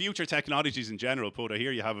 So on future technologies in general, Pud, I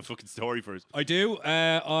hear you have a fucking story for us. I do.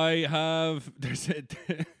 I have. There's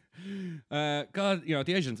God, you know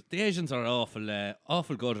the Asians are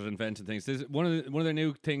awful good at inventing things. There's one of their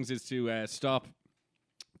new things is to stop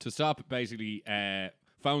basically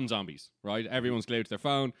phone zombies. Right, everyone's glued to their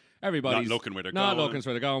phone. Everybody's Not looking where they're not going. looking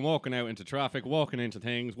where they're going. Walking out into traffic, walking into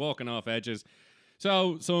things, walking off edges.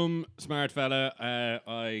 So some smart fella,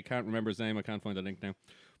 I can't remember his name. I can't find the link now.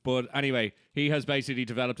 But anyway, he has basically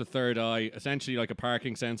developed a third eye, essentially like a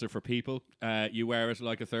parking sensor for people. You wear it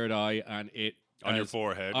like a third eye, and it On your has-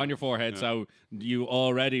 forehead. On your forehead, so you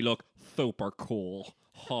already look super cool.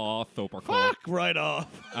 Ha, super cool. Fuck right off.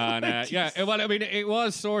 And well, I mean, it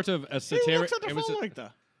was sort of a Who satiric. looks at their It was phone like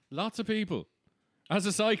that? lots of people. As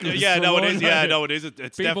a cyclist, Yeah, for no, it one, is. Yeah, like, no, it is. It's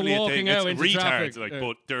People definitely a thing. walking It's out into retards, traffic, like, yeah.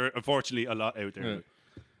 but there are unfortunately a lot out there.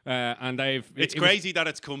 and they've. It's it was- crazy that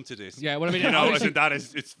it's come to this. Yeah, well, I mean, you know,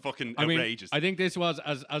 obviously- it's fucking I mean, outrageous. I think this was,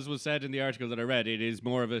 as was said in the article that I read, it is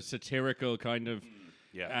more of a satirical kind of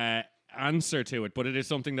Yeah. answer to it, but it is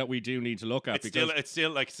something that we do need to look at. It's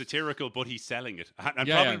still like satirical, but he's selling it and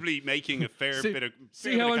Yeah, yeah. probably making a fair bit of.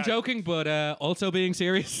 See how I'm joking, but also being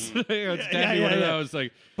serious. It's definitely one of those.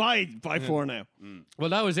 Like, Buy 4 now. well,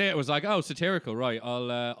 that was it. It was like, oh, satirical, right?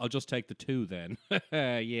 I'll just take the 2 then.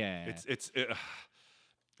 Yeah, It's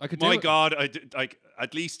I could do my it. God, like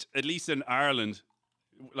at least in Ireland,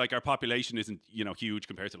 like our population isn't huge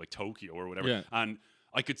compared to like Tokyo or whatever, Yeah. and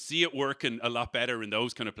I could see it working a lot better in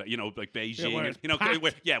those kind of places, like Beijing, where and, it's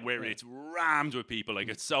packed. where it's rammed with people, like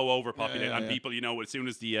it's so overpopulated, and people, as soon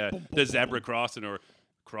as the zebra crossing or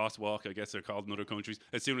crosswalk, I guess they're called in other countries,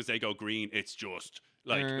 as soon as they go green, it's just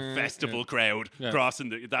like a festival crowd crossing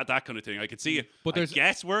that kind of thing. I could see it. But I there's-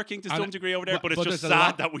 guess working to some degree over there, but it's but just there's a sad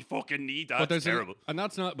lot- that we fucking need that. But It's there's terrible. and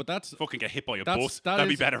that's not. But that's Fucking get hit by a That's- bus. that That'd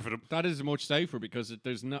be is- better for them. That is much safer because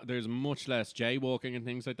there's much less jaywalking and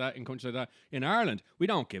things like that in countries like that. In Ireland, we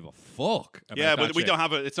don't give a fuck. About Yeah, that but we shit. don't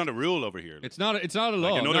have it's not a rule over here. It's not a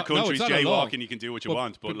law. Like in other No, countries, it's not a law. jaywalking, you can do what you But-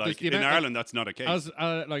 want, but but like the in amount- Ireland, that's not a case. As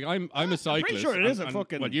like I'm a cyclist. sure it is a and-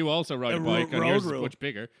 fucking- Well, you also ride a a bike, and road yours is rule. much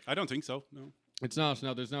bigger. I don't think so. No. It's not.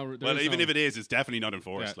 No, there's no. Well, even if it is, it's definitely not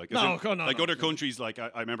enforced. Yeah. Like, No, as in- no, like no. other countries, like I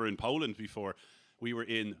remember in Poland before, we were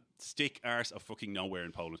in stick arse of fucking nowhere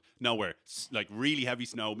in Poland. Nowhere. Like really heavy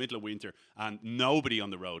snow, middle of winter, and nobody on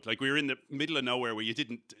the road. Like we were in the middle of nowhere where you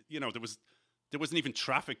didn't, there wasn't even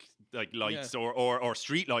traffic like lights or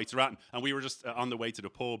street lights ratting, and we were just on the way to the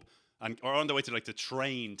pub or on the way to like the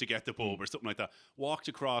train to get the pub or something like that. Walked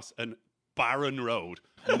across an barren road,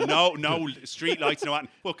 no street lights, no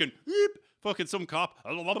fucking beep. Fucking some cop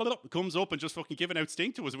comes up and just fucking giving out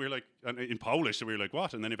stink to us. We were like, and in Polish, and we were like,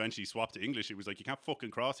 what? And then eventually swapped to English. He was like, you can't fucking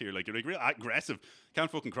cross here. Like, you're like real aggressive. Can't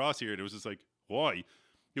fucking cross here. And it was just like, why?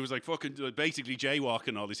 He was like, fucking basically jaywalking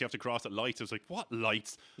and all this. You have to cross at lights. I was like, what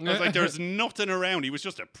lights? I was like, there's nothing around. He was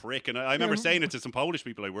just a prick. And I remember saying it to some Polish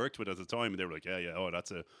people I worked with at the time. And they were like, that's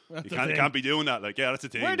a you thing. can't be doing that. Like, yeah, that's a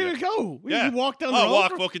thing. Where do yeah. we go? We Yeah. can walk down the Oh, road.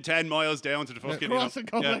 walk fucking 10 miles down to the fucking Cross and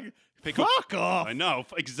come like, Pick fuck off. I know,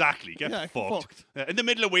 exactly. Get Yeah, fucked. fucked. In the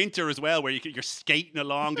middle of winter as well, where you're skating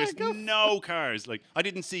along. Yeah, There's go no cars. Like I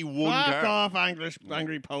didn't see one Fuck car. off,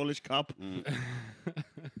 angry Polish cop.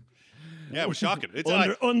 Yeah, it was shocking. It's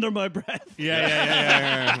under my breath.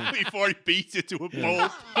 Yeah. before he beats it to a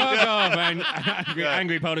pulp. Fuck off,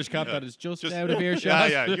 angry Polish cop that is just out of earshot.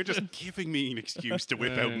 Yeah. You're just giving me an excuse to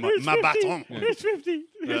whip out Here's my 50. baton. Here's 50.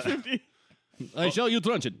 Here's 50. I show you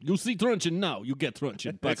truncheon. You see truncheon now. You get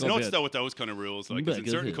truncheon. Back It's up nuts here. though with those kind of rules. Like 'cause Back in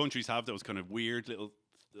up certain here. countries have those kind of weird little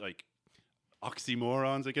like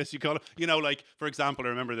oxymorons, I guess you call it. You know, like for example, I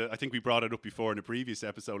remember that I think we brought it up before in a previous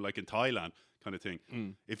episode, like in Thailand, kind of thing.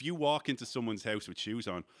 If you walk into someone's house with shoes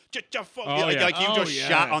on, like you just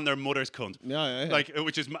shat on their mother's cunt. Yeah. Like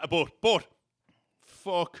which is but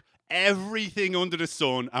fuck everything under the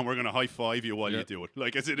sun, and we're gonna high five you while you do it.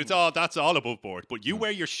 Like it's all that's all above board. But you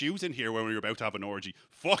wear your shoes in here when we're about to have an orgy.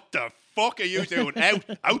 Fuck the fuck are you doing?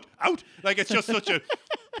 out! Like it's just such a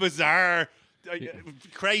bizarre,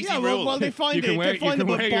 crazy rule. well, they find You can wear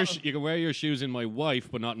you you can wear your shoes in my wife,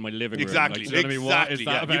 but not in my living room. Exactly. Like, do you know what I mean? What is that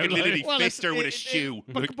Yeah. about? You can literally Well, fist her with a it- shoe.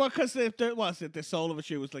 because the sole of a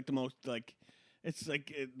shoe was like the most like it's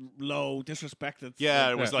like low disrespected. Yeah,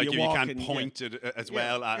 like, it was like you you walk can't in, point it as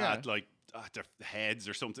well at like at their heads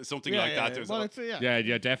or something like that. There's Well, a- it's, Yeah,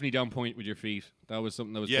 definitely don't point with your feet. That was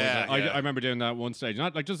something that was. Yeah, I yeah. remember doing that one stage.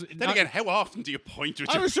 Not like just. then not- again, how often do you point with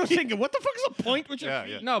I your was just thinking, what the fuck is a point with your Yeah,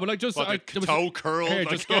 feet? yeah. No, but like just what, like the there was toe curl, here, like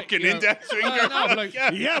just get, fucking you know- index finger? No, but like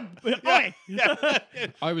Yeah, oi,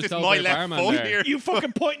 I was Just told my by a left barman foot there, here. you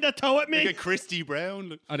fucking pointing that toe at Like me? a Christy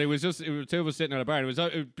Brown. and it was two of us sitting at a bar. And it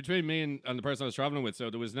was between me and the person I was traveling with. So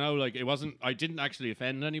there was no like it wasn't. I didn't actually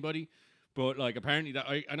offend anybody. But like apparently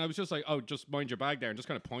I was just like, oh, just mind your bag there, and just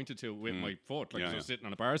kind of pointed to it with my foot, like Yeah, I yeah. was sitting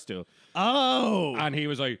on a bar stool. Oh, And he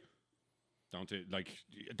was like, don't do like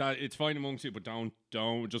that. It's fine amongst you, but don't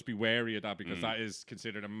just be wary of that because that is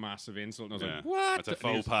considered a massive insult. And I was Yeah. like, what? That's a And he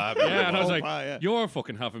faux was- pas. Yeah, and I was Faux like, pas, yeah. you're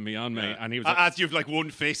fucking having me on, mate. Yeah. And he was like, As you've like one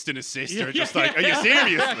fist and a sister, Yeah, just yeah, like, are you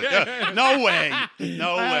serious? Yeah. No way.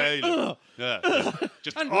 No way. Yeah.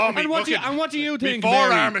 Just, and, oh, me and what do you, fucking- and what do you me think, forearm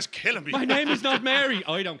Mary? is killing me. My name is not Mary.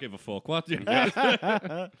 I don't give a fuck. What?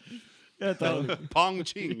 yeah, totally. Pong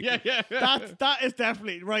Ching. yeah. that is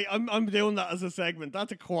definitely right. I'm doing that as a segment.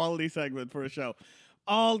 That's a quality segment for a show.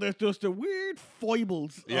 There's just the weird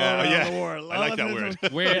foibles all around the world. I like that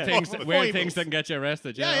word. Weird things. Foibles. Weird things that can get you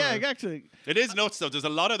arrested. Yeah, actually. It is nuts though. There's a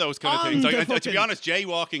lot of those kind of things. Like, the and to be fucking- honest,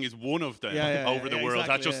 jaywalking is one of them over the world.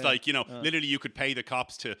 That's exactly, just yeah. like, you know, literally you could pay the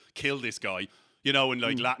cops to kill this guy, you know, in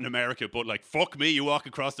like Latin America. But like, fuck me, you walk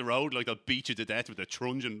across the road, like they'll beat you to death with a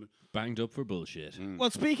truncheon. Banged up for bullshit. Well,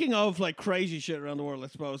 speaking of like crazy shit around the world, I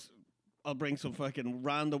suppose I'll bring some fucking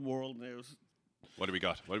random world news. What do we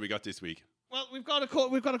got? What do we got this week? Well, we've got a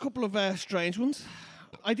couple of strange ones.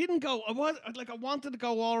 I didn't go. I wanted to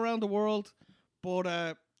go all around the world, but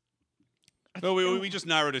Well, we just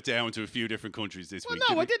narrowed it down to a few different countries this well, week.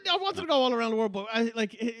 no, I didn't didn't. I wanted to go all around the world, but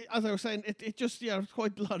as I was saying, it just it's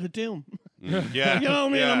quite a lot of doom. we? Yeah. You know what I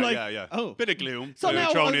mean? Yeah, I'm like, yeah. oh. Bit of gloom. So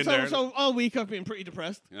now, thrown in there. so all week I've been pretty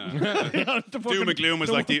depressed. Yeah. You know, the Doom fucking- and gloom is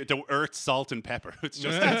the like the earth, salt, and pepper. It's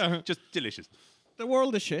just delicious. the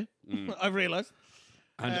world is shit. I've realised.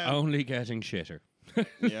 And only getting shitter.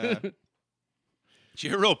 Yeah.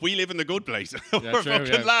 Cheer up, we live in the good place. We're true,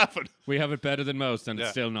 fucking yeah. laughing. We have it better than most, and Yeah.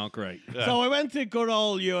 it's still not great. So I went to good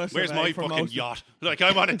old US. Where's my for fucking most- yacht? Like,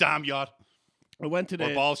 I'm on a damn yacht. I went to Or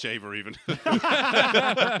the. ball shaver, even.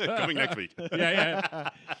 Coming next week. Yeah.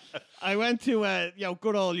 I went to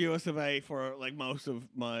good old US of A for like most of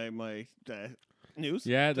my news.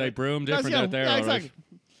 Yeah, they broom That's- different out there, all right. exactly.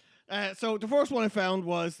 So the first one I found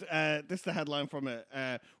was this is the headline from it.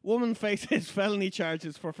 Woman faces felony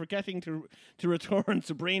charges for forgetting to return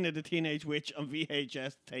Sabrina the Teenage Witch on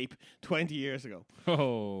VHS tape 20 years ago.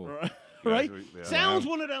 Oh. Right? Yeah. Sounds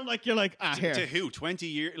one of them like you're like, here. To who? 20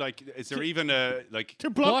 years? Like, is there even a, like...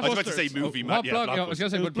 To I was about to Blockbusters. say movie, What yeah, block? I was Blockbuster.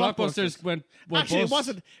 going to say, It but was Blockbusters went Actually, bust. it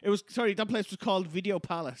wasn't. It was, sorry, that place was called Video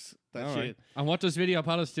Palace. That All shit. right. And what does Video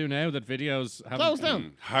Palace do now that videos haven't... Closed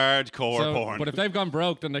down. Hardcore So, porn. but if they've gone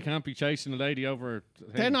broke, then they can't be chasing a lady over...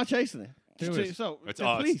 They're not chasing it. Do it. So It's the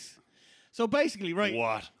us. police. So basically, right.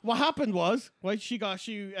 What? happened was, right? She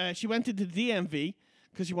went into the DMV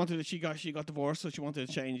because she got divorced, so she wanted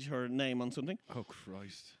to change her name on something. Oh,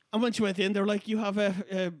 Christ. And when she went in, they were like, "You have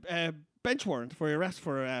a bench warrant for your arrest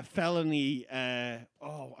for a felony." I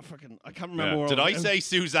can't remember. what Did it I was. say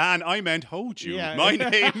Suzanne? I meant Hoju. Yeah. My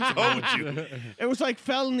name's Hoju. It was like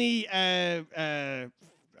felony. I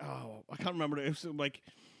can't remember. It was like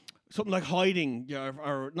something like hiding,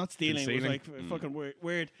 or not stealing. It was Concealing. like fucking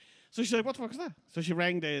weird. So she's like, "What the fuck is that?" So she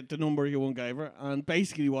rang the number you one gave her, and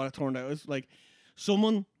basically what it turned out was like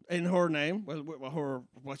someone in her name,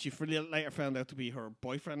 what she later found out to be her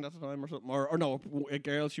boyfriend at the time or something, or no, a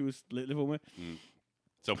girl she was living with.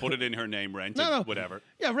 So put it in her name, rent it, No. whatever.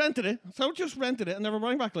 Yeah, rented it. So just rented it and never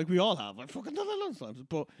brought it back like we all have. I fucking done that loads of times,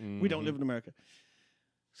 but we don't live in America.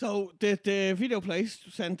 So the video place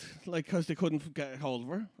sent, like, because they couldn't get a hold of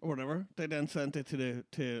her or whatever, they then sent it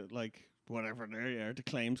to like whatever the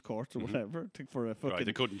claims courts or whatever for a fucking Right,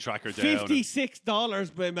 they couldn't track her down.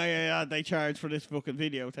 $56 by my they charged for this fucking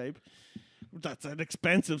videotape. That's an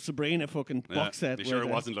expensive Sabrina fucking box set. They sure with,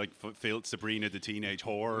 it wasn't like Sabrina the teenage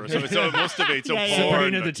whore or something. So it must have been some Yeah, porn.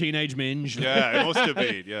 Sabrina the like- teenage minge. yeah, it must have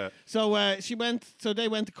been. Yeah. So they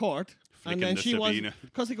went to court, Flicking and then the she was Sabina.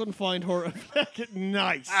 because they couldn't find her.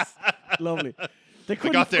 Nice, lovely. They They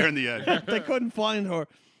got there in the end. they couldn't find her.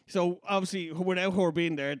 So obviously, without her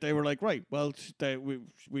being there, they were like, right, well,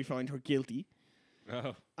 we find her guilty,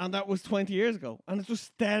 Oh. and that was 20 years ago, and it's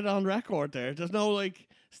just dead on record. There's no like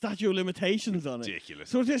statute of limitations on it. Ridiculous.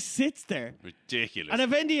 So it just sits there. Ridiculous. And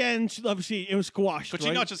if in the end, obviously, it was squashed. Could right?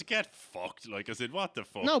 she not just get fucked? Like, I said, what the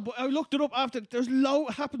fuck? No, but I looked it up after. There's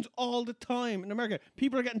happens all the time in America.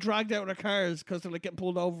 People are getting dragged out of their cars because they're like getting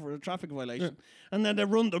pulled over for a traffic violation, and then they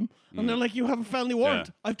run them, and they're like, "You have a felony warrant.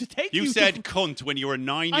 Yeah. I have to take you." You to said f- cunt when you were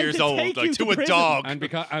 9 I have years to old, take like you to to a prison. dog.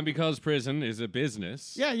 And because prison is a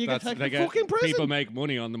business, Yeah, you get that's- taken they to fucking prison. People make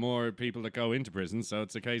money on the more people that go into prison, so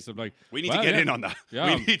it's a case of like We need well, to get yeah. in on that.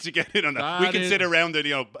 Yeah. We need to get in on that. That We can is- sit around the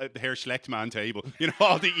Herr Schlechtman table. You know,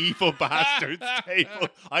 all the evil bastards table.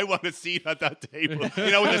 I want to see that table.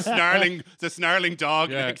 You know, with the snarling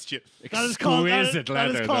dog Yeah. next to you. That is called Exquisite that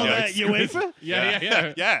leather, is called though. UEFA.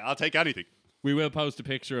 Yeah. Yeah, I'll take anything. We will post a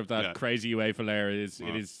picture of that Yeah. crazy UEFA layer. It is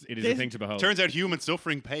a This- thing to behold. Turns out human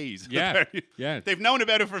suffering pays. Yeah, yeah. They've known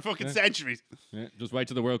about it for fucking centuries. Yeah, just wait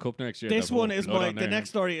till the World Cup next year. This They'll one put is blood my on the there. next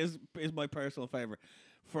story is my personal favorite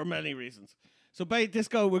for many reasons. So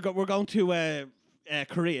we're going to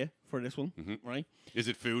Korea for this one, right? Is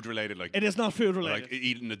it food related? Like, It is not food related. like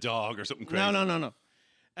eating a dog or something crazy? No.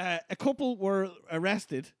 A couple were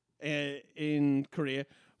arrested in Korea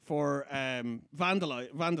for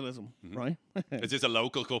vandalism, right? Is this a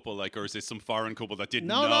local couple, like, or is this some foreign couple that didn't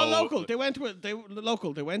No, know? local. They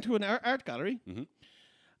went to an art gallery,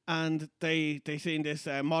 and they seen this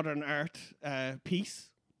modern art piece,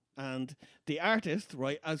 and the artist,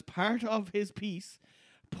 right, as part of his piece,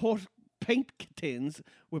 put paint tins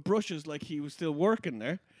with brushes like he was still working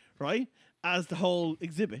there, right, as the whole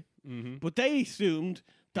exhibit. But they assumed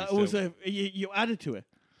that it was you added to it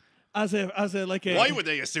as a like a. Why would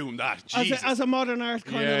they assume that? Jesus. as a modern art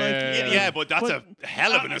kind of Yeah. like yeah, but that's a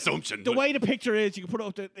hell of an assumption. the but- way the picture is, you can put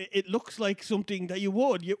it up. It looks like something that you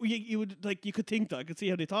would. You would like. You could think that. I could see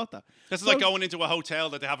how they thought that. This is like going into a hotel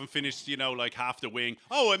that they haven't finished, you know, like half the wing.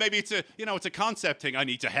 Oh, maybe it's a concept thing. I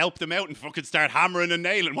need to help them out and fucking start hammering and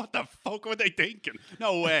nailing. What the fuck were they thinking?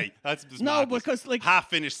 No way. That's just No, madness. because, like- half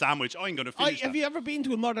finished sandwich. I'm going to finish Have that. you ever been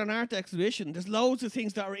to a modern art exhibition? There's loads of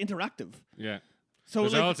things that are interactive. Yeah. So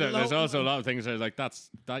There's like, there's also a lot of things that are like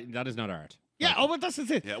that is not art. Yeah. Oh, but that's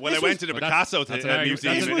it. Yeah, when This I went was- to the Well, that's- Picasso that's an argument.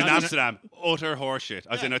 museum This in was- Amsterdam, utter horseshit.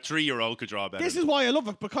 As in Yeah. a 3-year-old could draw better. This is why I love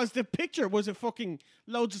it, because the picture was a fucking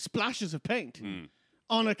loads of splashes of paint Hmm.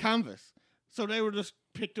 on a canvas. So they were just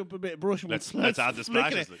picked up a bit of brush and Let's went, add the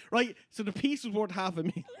flicking splashes, it, like. right? So the piece was worth half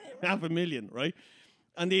a million, right?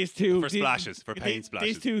 And these two For splashes, for paint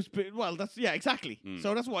These splashes. two, well, that's exactly.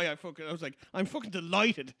 So that's why I was like, I'm fucking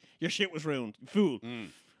delighted your shit was ruined, you fool.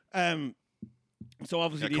 So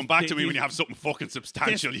obviously, Yeah, come back to me when you have something fucking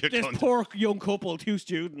substantial. You this cunt. poor young couple, 2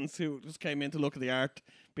 students who just came in to look at the art,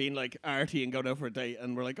 being like arty and going out for a date,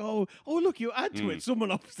 and we're like, oh, look, you add to it.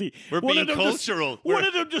 Someone obviously, We're one being of them cultural. One We're-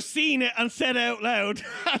 of them just seen it and said it out loud,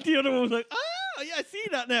 and the other one was like, oh, yeah, I see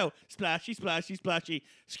that now. Splashy, splashy, splashy.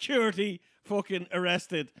 Security fucking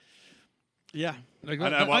arrested. Yeah. Like,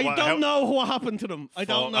 And, that- I don't know what happened to them. I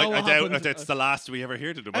don't know what I doubt happened. that's the last we ever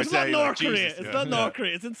heard of them. I It's not say, North like, Korea. Jesus, It's yeah. not North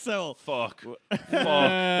Korea. It's in Seoul. Fuck.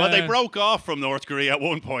 Well, they broke off from North Korea at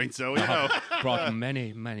one point, so you know. brought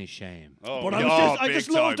many shame. Oh, But I yeah, just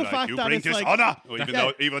big love time, the fact you that bring it's this like- honor,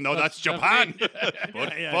 even though That's that's Japan.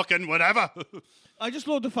 But Yeah. fucking whatever. I just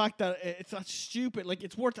love the fact that it's that stupid. Like,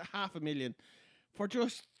 it's worth $500,000 for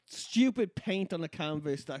just stupid paint on a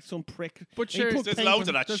canvas that some prick. But he sure, put There's paint loads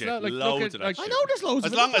on- of that There's shit. not, like, Loads look at, of that like- I shit. know there's loads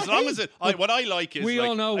As of long it. as long as it, what I like is We like,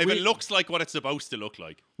 all know if we- it looks like what it's supposed to look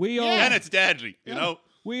like, We all then it's deadly. You know.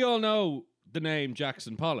 we all know the name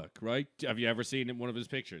Jackson Pollock, right? Have you ever seen one of his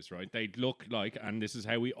pictures, right? They look like, and this is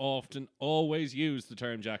how we always use the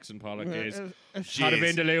term Jackson Pollock is, had a Jeez.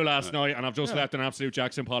 Vindaloo last night, and I've just left an absolute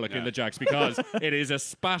Jackson Pollock in the Jacks because it is a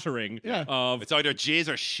spattering Yeah. of... It's either jizz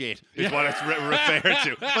or shit is what it's referred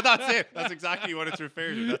to. But that's it. That's exactly what it's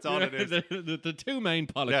referred to. That's all it is. the two main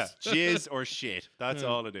Yeah, Pollocks. jizz or shit. That's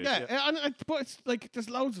all it is. Yeah, but it's like there's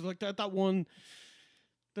loads of like that one.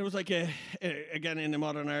 There was like again in the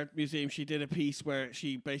Modern Art Museum, she did a piece where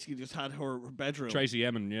she basically just had her bedroom. Tracy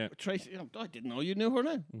Emin, yeah. Tracy, I didn't know you knew her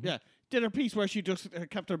name. Yeah, did her piece where she just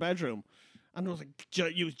kept her bedroom, and there was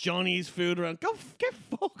like used Johnny's food around. Go get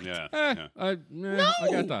fucked. Yeah. I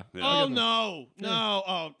get that. Yeah. Oh no,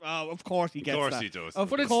 no! Oh, of course he gets that. Of course he does. Of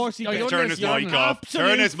But it's- course he I gets Turn that. his understand mic that. off.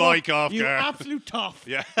 Turn his mic off, You girl. absolute tough.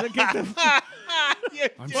 Yeah. Get the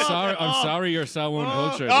I'm sorry. I'm sorry. You're so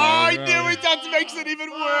uncultured. Oh, I Right. knew it. That makes it even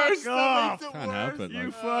worse. That makes it Can't help worse. it, you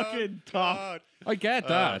like. fucking tough. God. I get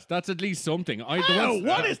that. That's at least something. The Oh, ones-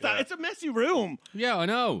 what is that? yeah. It's a messy room. Yeah, I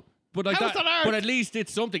know. But like How's that art? But at least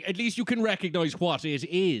it's something. At least you can recognize what it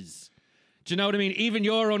is. Do you know what I mean? Even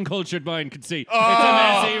your uncultured mind can see it's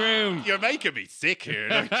a messy room. You're making me sick here.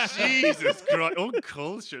 Like, Jesus Christ.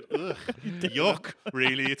 Uncultured. Ugh. Yuck.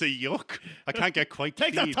 Really. It's a yuck. I can't get quite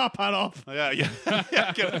Take clean. that top hat off. Yeah.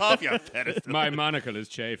 Get off your pedestal. My monocle is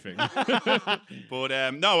chafing.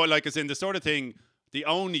 But no, like as in the sort of thing, the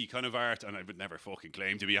only kind of art, and I would never fucking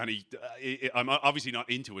claim to be any, I'm obviously not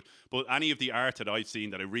into it, but any of the art that I've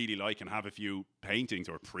seen that I really like and have a few paintings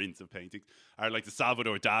or prints of paintings are like the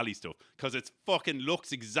Salvador Dali stuff, because it fucking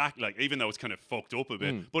looks exactly like, even though it's kind of fucked up a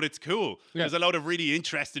bit, but it's cool. Yeah. There's a lot of really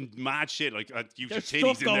interesting mad shit, like usually There's titties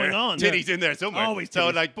stuff in there, going on. titties in there somewhere. Always so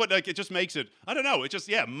titties. like, but like it just makes it, I don't know, it just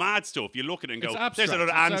mad stuff. You look at it and go, It's there's a lot of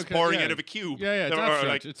abstract. ants It's okay, pouring yeah. out of a cube. Yeah, it's Or,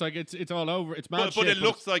 abstract. like, It's all over. It's mad but shit. it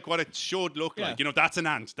looks like what it should look Yeah. like. You know, that's an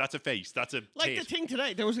ant, that's a face, that's a Like tit. the thing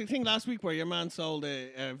today, there was a thing last week where your man sold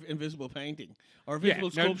a invisible painting or Yeah, visible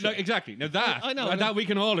no, sculpture. exactly. Now that I know. that we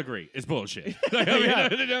can all agree is bullshit. Like, I mean, Yeah.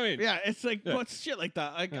 you know what I mean? Yeah, it's like but shit like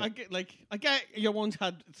that. I get your ones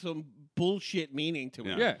had some bullshit meaning to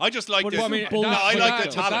it. Yeah. I just like But this. well, I mean, No, I but like the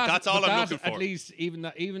but talent. That's all but I'm that, looking for. At least even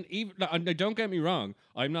that, even no, don't get me wrong.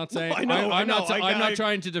 I'm not saying I know, I'm not. I know, I'm I- not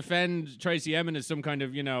trying to defend Tracy Emin as some kind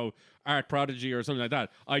of art prodigy or something like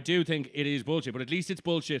that. I do think it is bullshit, but at least it's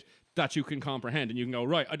bullshit that you can comprehend and you can go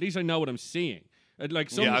right. At least I know what I'm seeing.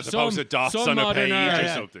 Like some, Yeah, as opposed to dots some on a modern page art or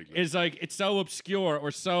something. is like it's so obscure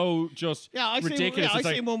or so just Yeah, I see- ridiculous. yeah, I It's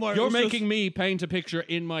see like, one where it you're was making just- me paint a picture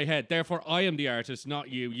in my head. Therefore, I am the artist, not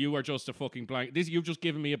you. You are just a fucking blank. You've just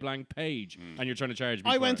given me a blank page, and you're trying to charge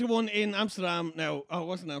me. I for went it. to one in Amsterdam. Now, it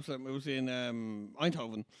wasn't Amsterdam. It was in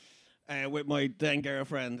Eindhoven with my then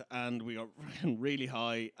girlfriend, and we got really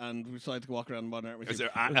high, and we decided to walk around the Modern Art Museum.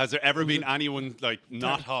 Has there ever been anyone like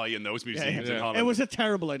not high in those museums in Holland? It was a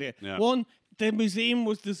terrible idea. Yeah. One, the museum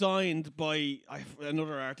was designed by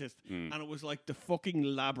another artist, and it was like the fucking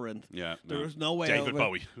labyrinth. Yeah, there no. was no way David out of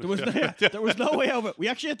Bowie. it. There was no way out of it. We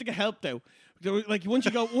actually had to get help though. There was, like once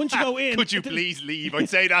you go in, Could you please leave? I'd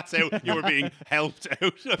say that's how you were being helped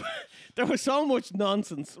out. There was so much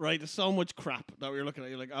nonsense, right? There's so much crap that we were looking at.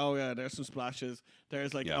 You're like, oh yeah, there's some splashes.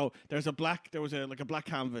 There's like, Yeah. there was a black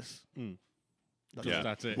canvas. Yeah,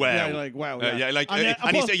 That's it. Wow. Yeah, like, wow, yeah. yeah, like, And, and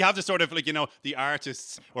plus- you have the sort of like the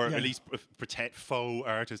artists, or Yeah. at least pretend faux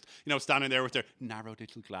artists, standing there with their narrow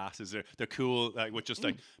little glasses. They're cool, like with just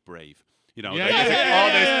like brave. Yeah, like, yeah, it's like, yeah, all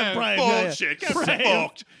yeah, this yeah. Brave, yeah, yeah. bullshit. Get Brave.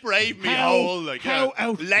 fucked. Brave me How- whole. Like, how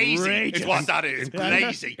lazy is outrageous. what that is.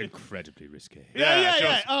 Lazy. Incredibly risque. Yeah.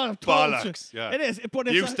 just Oh, total bollocks. shit. Yeah. It is, but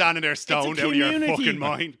it's You a- standing there it's a stoned out of your community. fucking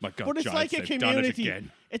mind. My God, But it's Giles, like a they've done it community.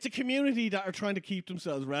 again. It's a community that are trying to keep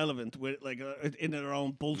themselves relevant with like in their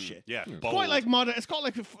own bullshit. Yeah, It's bold. quite like modern. It's called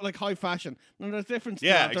like high fashion. And there's difference. to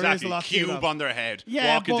Yeah, that. There is exactly. a lot to Cube that. on their head,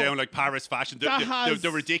 Yeah, walking but down like Paris fashion. The, that the, has-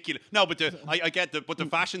 the ridiculous. No, but I get but the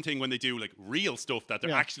fashion thing when they do like real stuff that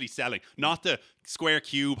they're Yeah. actually selling, not the square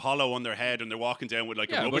cube hollow on their head and they're walking down with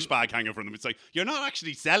like Yeah, a rubbish but- bag hanging from them. It's like you're not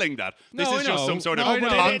actually selling that. This No, is I just know. some sort of No, but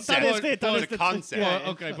concept. that is it. That It's is a the- concept. yeah.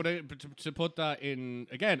 Well, okay, but to put that in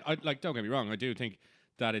again, don't get me wrong. I do think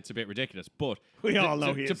that it's a bit ridiculous, but We all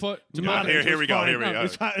know to, he to is. put to Yeah, put- here we go. Here we go.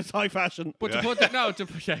 It's high fashion. But to put that, no,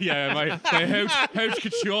 my house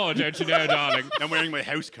couture, don't you know, darling? I'm wearing my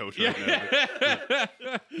house coat right now.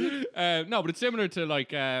 No, but it's similar to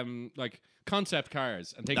like concept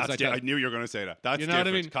cars and things That's like I that. knew you were going to say that. That's You know what I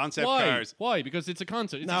different. mean? Concept Why? cars. Why? Because it's a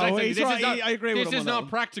concept. It's No, the same thing. he's This right. is not, I agree with This him is on not that.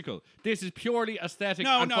 practical. This is purely aesthetic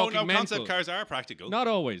No, and no, fucking no. mental. Concept cars are practical. Not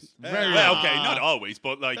always. Very well, rarely. okay, not always,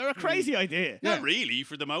 but like They're a crazy idea. not really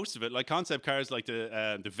for the most of it. Like concept cars, like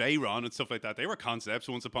the Veyron and stuff like that, they were concepts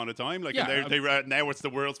once upon a time. Like Yeah, and they now it's the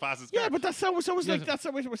world's fastest car. Yeah, but that's so it's like that's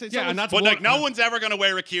how we're saying. Yeah, and that's But like one- no one's ever going to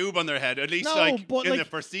wear a cube on their head, at least no, like but in like, the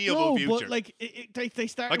foreseeable no, future. But like they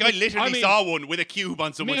start. Like I literally I mean, saw saw one with a cube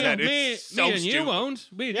on someone's head. It's so me and stupid. you won't.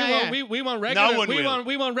 Me and Yeah, you yeah. won't. We want regular. No one will.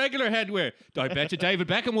 We want regular headwear. I bet you David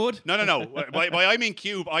Beckham would. No. By I mean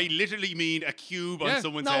cube, I literally mean a cube Yeah. on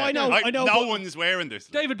someone's No, head. I know, No but- one's wearing this.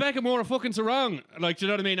 David Beckham wore a fucking sarong. Like, do you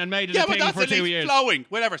know what I mean? And made it Yeah, a but thing that's for at 2 least years. flowing.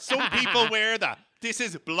 Whatever. Some people wear that. This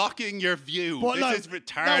is blocking your view. But This like, is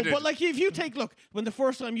retarded. No, but like if you take look, when the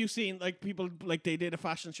first time you seen like people like they did a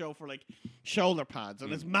fashion show for like shoulder pads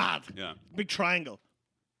and it's mad. Yeah. Big triangle.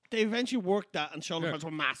 They eventually worked that and shoulder Yeah. pads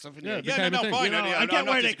were massive. In Yeah, the it yeah, became a no, thing. fine. You know, I'm I not get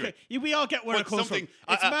where disagreeing. we all get where But it comes something,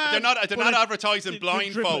 from. It's mad, they're not but advertising the dribble-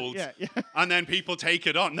 blindfolds, yeah. and then people take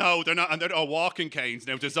it on. No, they're not, and they're walking canes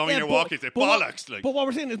now, designer Yeah, walking. They're but bollocks. Like, but what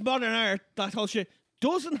we're saying is modern art, that whole shit,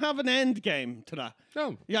 doesn't have an end game to that.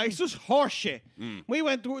 No. Yeah, it's just horse shit. We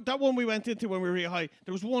went that one we went into when we were really high.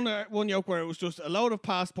 There was one yoke where it was just a load of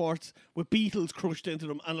passports with beetles crushed into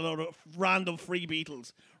them and a load of random free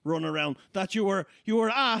beetles running around. That you were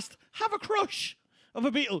asked have a crush of a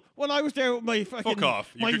beetle. When I was there with my fucking Fuck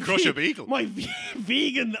off. You my could crush a beetle. My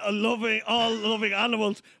vegan loving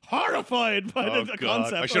animals horrified by oh the God,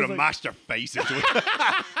 concept. I was should have like, mashed their face into it.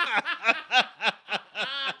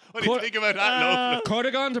 What do you think about that, love? Could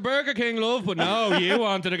have gone to Burger King, love, but no, you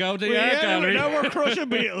wanted to go to the art yeah, gallery. now we're crushing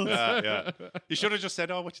beetles. Yeah. You should have just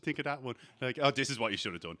said, "Oh, what you think of that one?" Like, "Oh, this is what you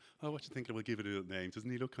should have done." "Oh, what you think? We'll give it a little name. Doesn't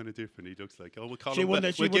he look kind of different?" He looks like, "Oh, we'll call She him."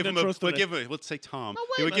 wouldn't- she We'll give wouldn't him a. trust We'll it. give him. We'll say Tom.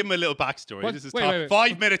 wait We'll a give him a little backstory. What? This is Wait, Tom. wait, wait.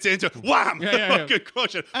 5 minutes into, wham! Yeah, yeah. Fucking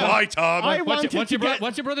crush it. Bye, Tom. I What's wanted to get.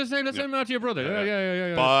 what's your brother's name? Let's name out to your brother.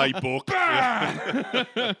 Yeah. Bye, book.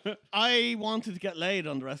 I wanted to get laid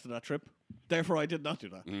on the rest of that trip. Therefore, I did not do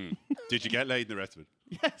that. Did you get laid in the rest of it?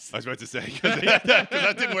 Yes. I was about to say because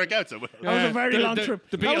that didn't work out so well. That was a very long trip.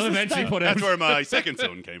 The That was beetle the eventually start- put out. That's where my second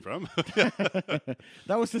son came from.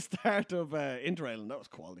 That was the start of Interrail, and that was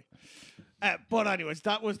quality. But anyways,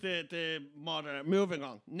 that was the modern. Moving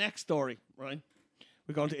on. Next story, right?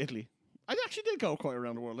 We're going to Italy. I actually did go quite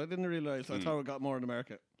around the world. I didn't realize. I thought I got more in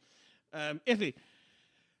America. Italy.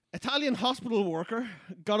 Italian hospital worker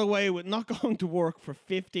got away with not going to work for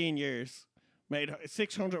 15 years. Made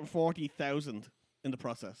 640,000 in the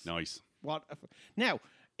process. Nice. What? Now,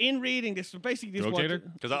 in reading this, so basically this Drug was dealer?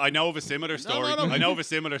 Because I know of a similar story. no. I know of a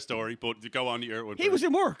similar story, but to go on to your one. he was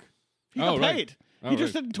in work. He Oh, got right. paid. Oh, he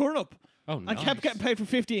just right. didn't turn up. Oh, And nice. kept getting paid for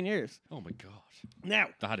 15 years. Oh my god, Now,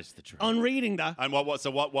 that is the truth. on reading that, And what was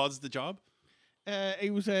the job? he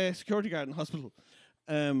was a security guard in hospital.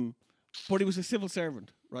 But he was a civil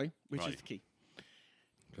servant, right? Which is Right. the key.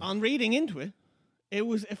 On reading into it, it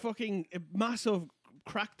was a massive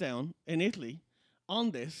crackdown in Italy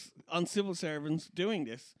on civil servants doing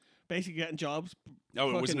this, basically getting jobs. Oh,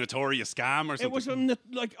 it was a fucking- notorious scam or something. It was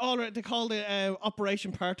they called it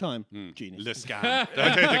Operation Part Time. Genius. Le scam.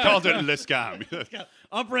 they called it Le scam.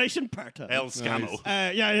 Operation Part Time. El scamo.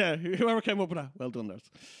 Yeah. Whoever came up with that, well done, lads.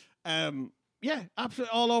 Yeah,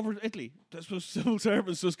 absolutely all over Italy. This was civil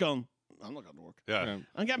servants just gone. I'm not going to work. Yeah.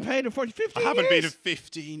 I'm getting paid for 15 I haven't been in years.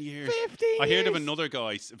 15 years. 15 I heard of years. another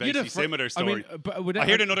guy, You'd basically have fr- similar I story. mean, but would I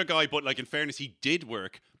heard another guy, but like in fairness, he did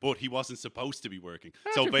work, but he wasn't supposed to be working.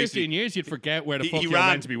 After so basically, 15 years, you'd forget where the fuck he you're ran-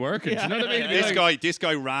 meant to be working. Do you know what I mean? It'd be like- this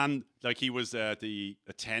guy ran like he was the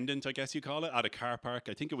attendant, I guess you call it, at a car park.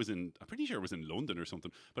 I think it was I'm pretty sure it was in London or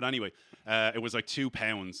something. But anyway, it was like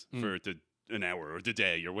 £2 for an hour or the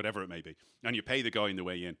day or whatever it may be, and you pay the guy on the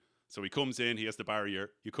way in. So he comes in, he has the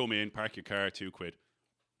barrier. You come in, park your car, £2.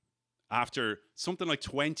 After something like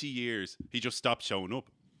 20 years, he just stopped showing up.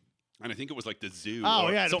 And I think it was like the zoo. Oh,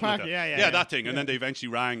 or yeah, the something park, like that. yeah, that thing. And yeah. then they eventually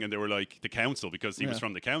rang and they were like the council because he was Yeah.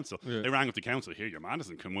 from the council. Yeah. They rang up the council. Here, your man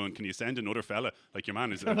isn't come on. Can you send another fella? Like your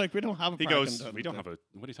man is. They're like, we don't have a He parking goes, done. we don't have a.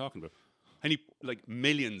 What are you talking about? And he like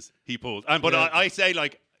millions he pulled. And but Yeah. I say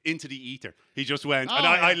like into the ether. He just went. Oh,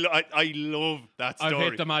 and yeah. I love that story. I've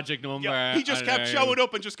hit the magic number. Yeah, he just and, kept showing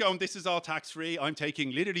up and just going, this is all tax free. I'm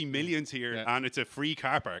taking literally millions here, Yeah. and it's a free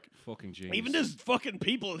car park. Fucking genius. Even there's fucking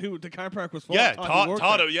people who the car park was full. Yeah, thought he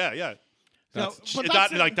worked there. yeah. So, but That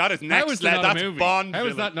that's it. like that is next is that level. not a That's movie? Bond. How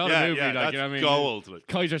is villain. that not yeah, a movie? Yeah, like, that's you know what I mean? gold. Like.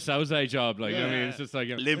 Kaiser Soze job, like, you know what I mean? Yeah. It's just like,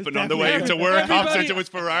 you know, Limping It's on the way definitely- to work, hops Everybody- into his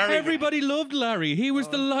Ferrari. everybody loved Larry. He was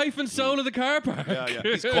the life and soul of the car park. Yeah.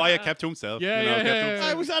 He's quiet, kept to himself. Yeah, you know, yeah, kept to yeah,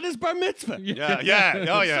 himself. I was at his bar mitzvah. Yeah. Oh, yeah,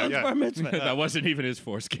 Son's bar yeah. mitzvah. That wasn't even his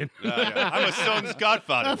foreskin. Yeah. I'm a son's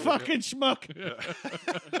godfather. That fucking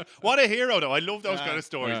schmuck. What a hero, though. I love those kind of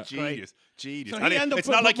stories. Yeah. Genius. Genius. So And he ended up it's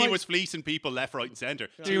not like he put was fleecing people left, right, and centre.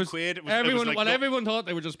 He was- £2. It was everyone, like, well, no- everyone thought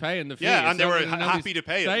they were just paying the fee. Yeah, and they So were nobody's- happy to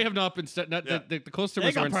pay it. They have not been. The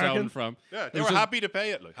customers got weren't parking. selling from. Yeah, It they was were just- happy to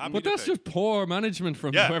pay it. Like, happy But to that's pay. just poor management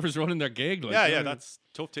from Yeah. whoever's running their gig. Like, Yeah, you know? that's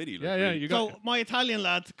tough titty. Like, Yeah, really. you got. So my Italian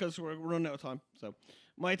lad, because we're running out of time. So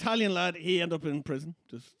My Italian lad, he ended up in prison.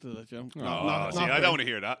 Just to let you know. I don't want to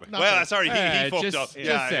hear that. Not Well, great. sorry, he fucked just, up. Just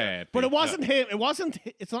Yeah, say yeah. it. But it wasn't him.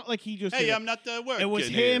 It's not like he just. Hey, did it. I'm not working. It was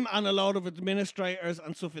here. him and a lot of administrators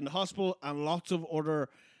and stuff in the hospital and lots of other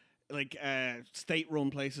like state-run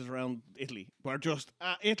places around Italy were just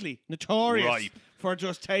Italy notorious Ripe. for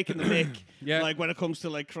just taking the mick. Yeah. Like when it comes to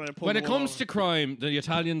like trying to pull When the it wool comes over. to crime, the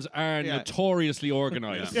Italians are Yeah. notoriously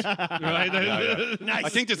organised. Right? Nice. I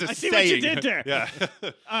think there's a I see saying. what you did there.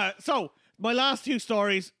 Yeah. So my last two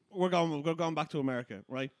stories, we're going back to America,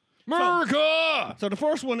 right? America! So the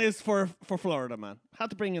first one is for Florida man. Had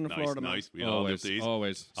to bring in a Nice, Florida man. nice. We all love these.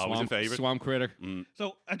 Always. Always a Swamp, favourite. Swamp critter.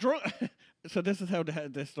 So a drunk. So this is how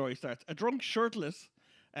this story starts. A drunk shirtless.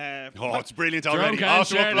 Oh, it's brilliant already. Drunk and Off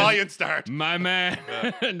to a shirtless. flying start. My man.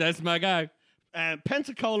 That's my guy.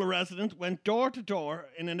 Pensacola resident went door to door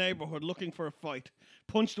in a neighborhood looking for a fight,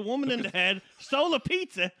 punched a woman in the head, stole a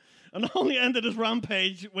pizza, and only ended his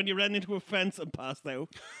rampage when he ran into a fence and passed out.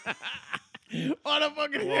 What a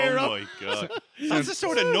fucking hero! Oh my god. That's the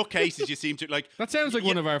sort of nutcases you seem to like. That sounds like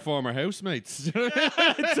one of our former housemates.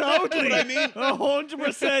 Totally. But I mean-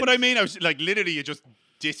 100%. But I mean, I was like, literally, you just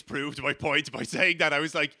disproved my point by saying that. I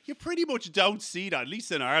was like, you pretty much don't see that, at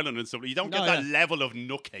least in Ireland and stuff. You don't get No, that yeah. level of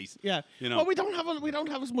nutcase. Yeah. You know. Well, we don't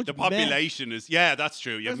have as much. The population is, yeah, that's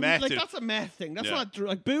true. You've met like it. that's a meth thing. That's Yeah. not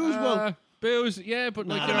like booze. Well, Booze, yeah, but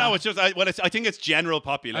like, Nah. I don't know. It's just, I think it's general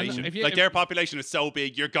population. if you- Like if- their population is so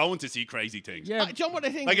big, you're going to see crazy things. yeah, do you know what I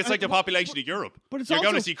think? Like it's like the Well, population of Europe. but it's you're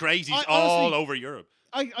going to also- see crazies I all honestly- over Europe.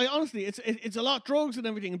 I honestly, it's a lot drugs and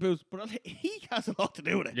everything and booze, but he has a lot to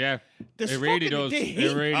do with it. yeah, This it really fucking- does. the It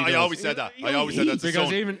heat. really I does. always said that. I always said that to because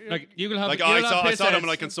son. even like you can have Like you'll have I saw them pissheads.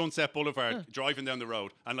 like on Sunset Boulevard driving down the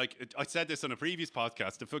road, and like I said this on a previous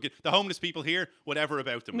podcast. The homeless people here, whatever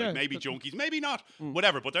about them, Yeah, like maybe but- junkies, maybe not,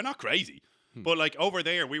 whatever, but they're not crazy. But like over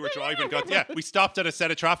there, we were driving. We stopped at a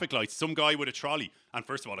set of traffic lights. Some guy with a trolley, and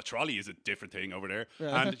first of all, a trolley is a different thing over there.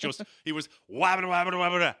 And just he was wabbada wabbada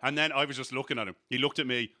wabbada, and then I was just looking at him. He looked at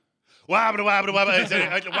me. Wabbada wabbada wabbada. He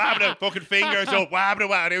said, wabbada fucking fingers up. Wabbada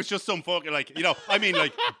wabbada. It was just some fucking like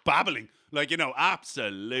like babbling. Like,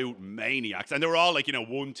 absolute maniacs. And they were all like,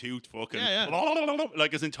 one tooth fucking,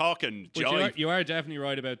 like as in talking But jive. you are definitely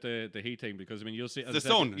right about the heat thing because I mean you'll see as The I said,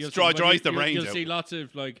 sun you'll dries see, the brains You'll out. see lots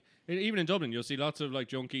of like even in Dublin you'll see lots of like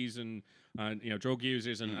junkies and drug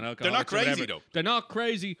users and alcoholics. not crazy, or whatever. though. They're not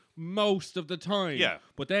crazy most of the time. Yeah.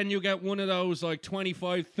 But then you get one of those like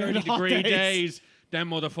 25, In the 30 hot degree days. days.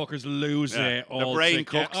 Them motherfuckers lose Yeah. it. The all brain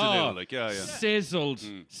together. cooks a little, like, yeah. Sizzled.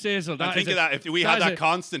 And That think is of that, if we had that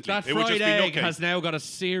constantly, that it would just fried be egg nutcase. has now got a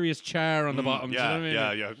serious char on the bottom. Do you know what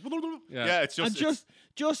I mean? Yeah, it's And just...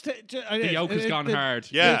 The yolk has gone hard.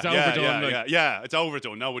 Yeah, it's yeah, overdone. like, yeah, it's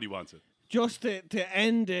overdone. Nobody wants it. Just to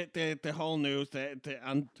end the whole news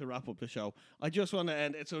and to wrap up the show, I just want to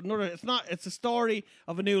end. It's a story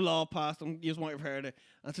of a new law passed. You might have heard it.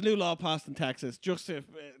 It's a new law passed in Texas. Just to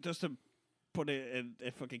put a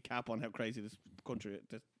fucking cap on how crazy this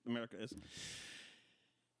America is.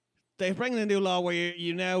 They're bringing a new law where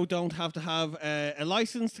you now don't have to have a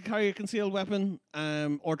license to carry a concealed weapon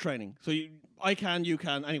or training. So I can, you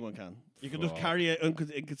can, anyone can. You can just carry a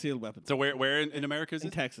concealed weapon. So where in America is in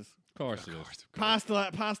it? Texas. Of course it is.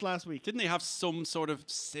 Passed last week. Didn't they have some sort of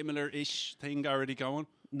similar-ish thing already going?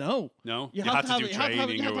 No. No? You had have to do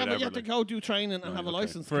training or whatever. You have to go do training and have a okay.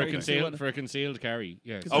 license For a to carry concealed carry.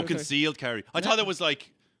 Yeah. Oh, Okay. concealed carry. I thought it was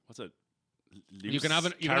like, what's it? You can have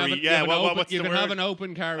an carry. what's the you can word? have an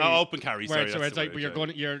open carry. Oh, open carry. Where Sorry, it's, that's where it's the like word, you're yeah.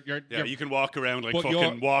 going, you're Yeah, you can walk around like But fucking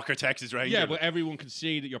you're- Walker, Texas Ranger. yeah, but everyone can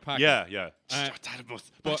see that you're packing. Yeah, yeah.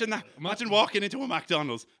 but- Imagine walking into a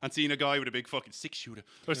McDonald's and seeing a guy with a big fucking 6-shooter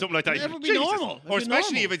or something like that. That would be Jesus. normal. That'd Or be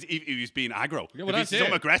especially normal. if he's being aggro. Yeah, well, if he's that's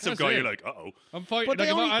some it. aggressive That's guy, it. you're like, uh-oh. I'm fighting But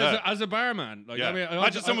they like, only- as a barman. Like, Yeah. I mean,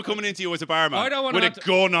 Imagine someone coming into you as a barman I don't wanna with a have to-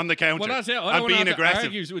 gun on the counter Well, that's it. I and don't want being to have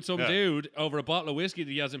aggressive. to argue with some Yeah. dude over a bottle of whiskey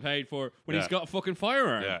that he hasn't paid for when Yeah. he's got a fucking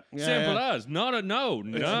firearm. Yeah. Yeah, Simple yeah. as. Not a no.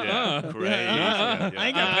 Yeah, Nuh-uh. crazy. I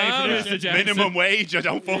ain't gonna pay for this Mr. shit. Jensen. Minimum wage, I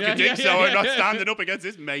don't fucking Yeah, think yeah, so. yeah, I'm not yeah. standing up against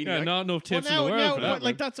this Yeah, maniac. not enough tips now, in the world for that.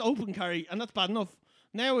 like that's open carry, and that's bad enough.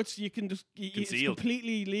 Now it's you can just it's Concealed.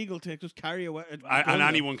 completely legal to just carry a weapon. And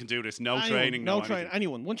anyone can do this. No training, no no training. anything.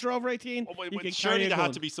 Anyone. Once you're over 18, Oh, you can surely carry a there gun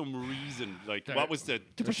had to be some reason. Like, There- what was the...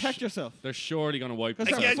 to protect yourself. They're surely going to wipe Because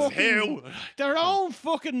this they're Against fucking- who? Their own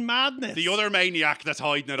fucking madness. The other maniac that's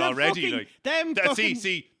hiding it Them already. fucking- Like, them fucking-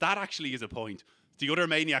 see, that actually is a point. The other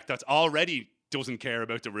maniac that's already doesn't care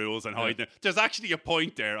about the rules and hiding it. There's actually a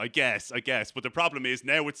point there, I guess. But the problem is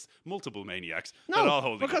now it's multiple maniacs. that all No,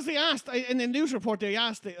 holding because it. they asked in the news report. They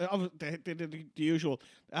asked the usual.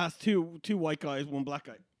 Asked two white guys, one black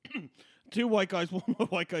guy. two white guys. One of the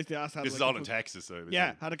white guys, the ass had This is like all in Texas. So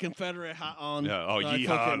yeah, had a Confederate hat on. Yeah, oh, like, yeehaw,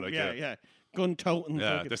 fucking- like, yeah, yeah. yeah. Gun toting.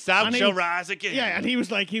 Yeah, fucking- the South and he- shall rise again. Yeah, and he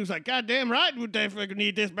was like, God damn right, would they fucking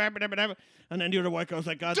need this? Blah, blah, blah, blah. And then the other white guy was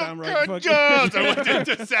like, God damn right. Duncan fucking- Jones. I went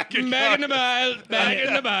into second. Back in the ball, back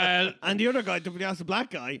in the ball. And the other guy, the black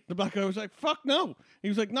guy was like, fuck no. He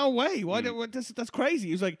was like, no way. Why? That's crazy.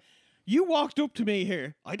 He was like, you walked up to me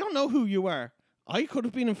here. I don't know who you are. I could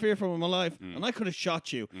have been in fear for my life, and I could have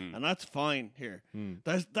shot you, and that's fine here.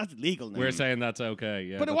 That's legal now. We're saying that's okay.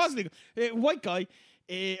 Yeah, but it that's- was legal. White guy,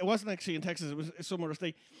 it wasn't actually in Texas. It was some other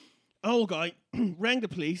state. Old guy rang the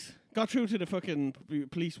police, got through to the fucking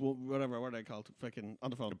police, whatever, what are they called, fucking on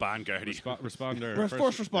the phone. Vanguard. responder.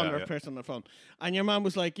 First responder yeah. person on the phone. And your man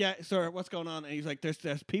was like, yeah, sir, what's going on? And he's like,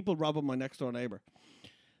 there's people robbing my next door neighbor.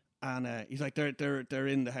 And he's like, they're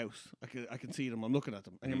in the house. I can see them. I'm looking at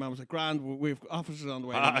them. And your man was like, grand, we've officers on the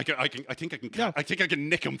way. I think I can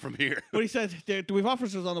nick him from here. But he said, we've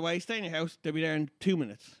officers on the way. Stay in your house. They'll be there in 2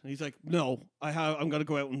 minutes. And he's like, no, I'm going to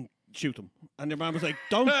go out and shoot them. And your man was like,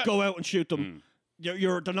 don't go out and shoot them.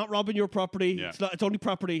 They're not robbing your property. Yeah. It's only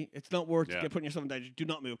property. It's not worth putting yourself in danger. Do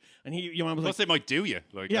not move. And your man was Plus, like, they might do you.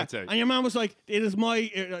 Like, yeah. I'd say. And your man was like, it is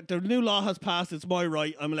my, the new law has passed. It's my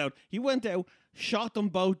right. I'm allowed. He went out, shot them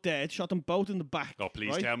both dead, shot them both in the back. Oh,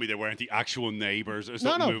 please right? tell me they weren't the actual neighbours or No,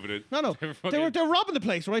 something moving it. no. They were robbing the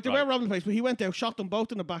place, right? They Right. were robbing the place, but he went out, shot them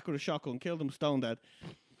both in the back with a shotgun, killed them stone dead.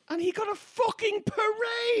 And he got a fucking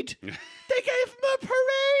parade. They gave him a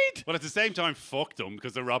parade. But at the same time, fuck them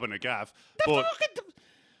because they're robbing a gaff. They But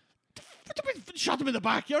shot him in the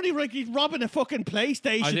back. You're only like he's robbing a fucking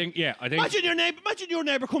PlayStation. I think. Imagine your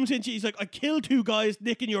neighbor comes in to you, he's like, I killed two guys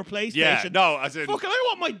nicking your PlayStation. yeah, no, as in. Fucking, I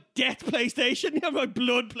want my death PlayStation. You have my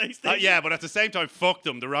blood PlayStation. Yeah, but at the same time, fuck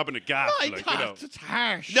them. They're robbing a gaff. My like, God, you know. it's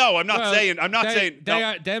harsh. No, I'm not Well, saying. I'm not saying. They no.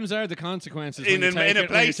 are, them's are the consequences in when a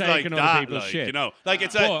place when you're like taking other that, people's like, shit. you know, like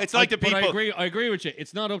it's But like the but people. I agree with you.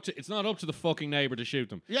 It's not up to the fucking neighbour to shoot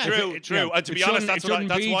them. Yeah, True, true. Yeah, And to it be honest, shouldn't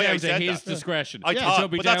that's be why down I to said his that. discretion. I It thought,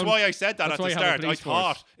 should be but that's down- why I said that that's at why the you have a start. I police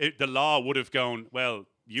force. thought the law would have gone, well,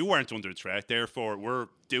 you weren't under threat, therefore we're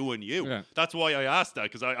doing you. Yeah. That's why I asked that,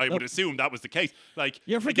 because I would assume that was the case. Like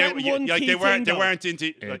You're forgetting one like key they weren't thing, they though. weren't into.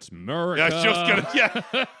 Like, It's America. yeah, I was just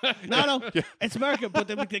gonna, yeah. No, it's America, but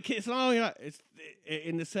the kids. No, yeah, it's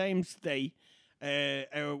in the same state. A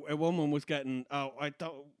woman was getting. I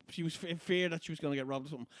thought she was in fear that she was going to get robbed or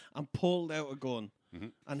something, and pulled out a gun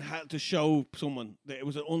and had to show someone that it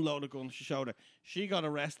was an unloaded gun. She showed it. She got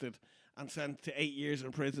arrested and sent to 8 years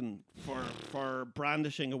in prison for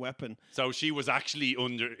brandishing a weapon. So she was actually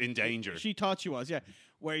in danger. She thought she was, yeah.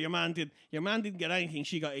 Where your man didn't get anything.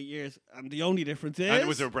 She got 8 years, and the only difference is. And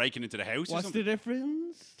was there breaking into the house? or What's something? the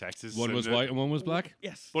difference? Texas. One and was white and one was black.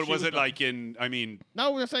 Yes. But she was it black. like in? I mean,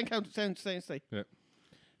 No, we're same count, same state. Yeah.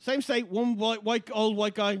 Same state, one old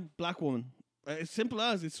white guy, black woman. As simple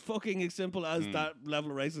as it's fucking as simple as that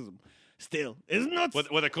level of racism. Still, isn't it?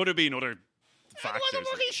 well, there could have been other What factors. the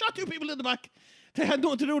fuck? He shot two people in the back. They had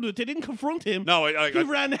nothing to do with it. They didn't confront him. No, he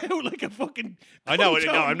ran out like a fucking. I know. No,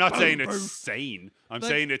 cunt. I'm not saying Boom, it's boom. sane. I'm Like-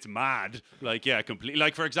 saying it's mad. Like, yeah, completely.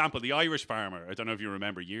 Like, for example, the Irish farmer. I don't know if you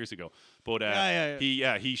remember years ago, but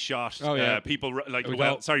he shot Oh, yeah. people. Like, We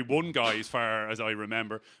well, don't- sorry, one guy, as far as I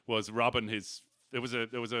remember, was robbing his. It was a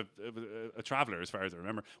traveller, as far as I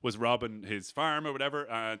remember, was robbing his farm or whatever,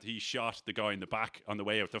 and he shot the guy in the back on the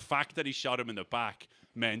way out. The fact that he shot him in the back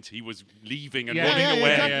meant he was leaving and Yeah, running yeah,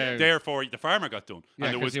 away. exactly. Therefore, the farmer got done, Yeah,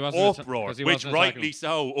 and there 'cause was he wasn't uproar, 'cause he which wasn't attacking rightly him.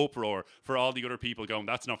 so uproar for all the other people going,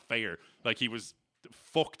 "That's not fair." Like he was.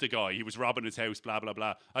 Fuck the guy. He was robbing his house. Blah blah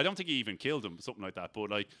blah. I don't think he even killed him. Something like that.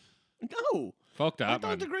 But like, No. Fuck that. I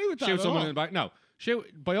don't man. agree with that Shoot at someone all. in the back. No,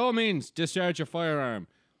 shoot. By all means, discharge your firearm.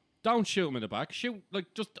 Don't shoot him in the back. Shoot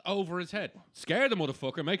like just over his head. Scare the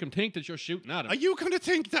motherfucker. Make him think that you're shooting at him. are you going to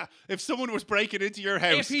think that if someone was breaking into your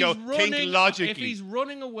house, if he's go running, think logically? if he's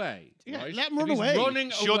running away, Yeah, right? let him If run he's away.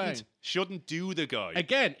 Running away. shouldn't do the guy.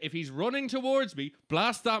 Again, if he's running towards me,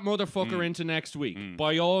 blast that motherfucker into next week.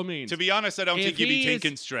 By all means. To be honest, I don't If think you'd be he is-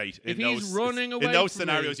 thinking straight. if in he's those, running away in those from me-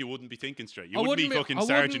 scenarios, you wouldn't be thinking straight. You I wouldn't be fucking I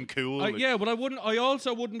Sergeant wouldn't- Cool. and- yeah, but I wouldn't. I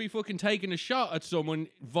also wouldn't be fucking taking a shot at someone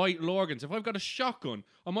vital organs. If I've got a shotgun,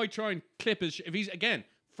 I might try and clip his. If he's again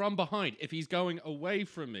from behind, if he's going away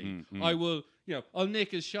from me, I will. I'll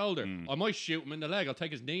nick his shoulder. I might shoot him in the leg. I'll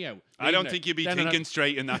take his knee out. I don't think you'd be Then thinking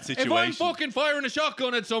straight in that situation. If I'm fucking firing a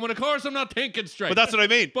shotgun at someone, of course I'm not thinking straight. But that's what I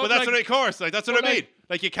mean. But, But that's like- what of course. Like that's what I but mean. like-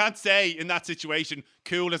 Like you can't say in that situation,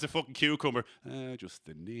 cool as a fucking cucumber, just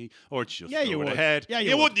the knee, or just Yeah, you over the would. head. Yeah,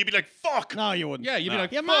 you you would. wouldn't. You'd be like, fuck. No, you wouldn't. Yeah, you'd be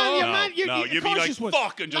like, Yeah, man, "Fuck." yeah, man. No, Of you'd be course like, you would.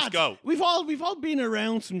 fuck, and just Lads, go. We've all been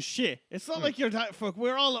around some shit. It's not like you're that fuck.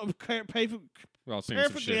 We're all We've all seen some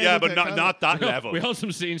Perfectly shit. Yeah, able but to not tell that level. We also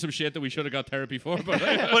seen some shit that we should have got therapy for, but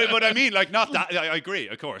but I mean, like, not that. I agree,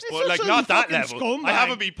 of course, It's but like, just not some that fucking level. scumbag. I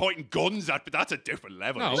haven't been pointing guns at, but that's a different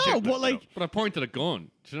level. No, of no, shit, but like- but I pointed a gun.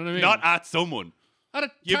 Do you know what I mean? not at someone. at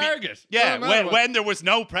a You'd be- target. Yeah, Doesn't matter what- when there was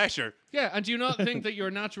no pressure. Yeah, and do you not think that your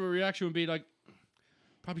natural reaction would be like,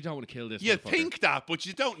 probably don't want to kill this You motherfucker. think that, but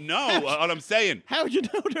you don't know. All I'm saying. How do you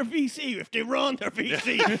know they're VC if they run their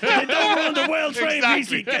VC? They don't run the well-trained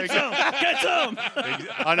Exactly. VC. Get some. Get some.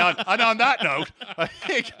 And on that note, I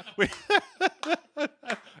think we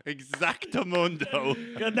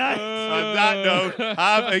exactamundo. Good night. On that note,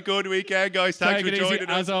 have a good weekend, guys. Thanks Take for it easy. joining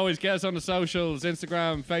us. As always, get us on the socials,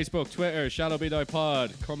 Instagram, Facebook, Twitter, Shallow Be Thy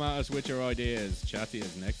Pod. Come at us with your ideas. Chat to you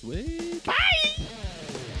next week. Bye.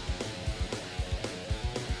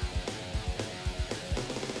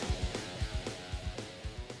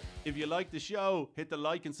 If you like the show, hit the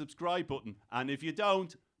like and subscribe button. And if you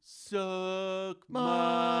don't, suck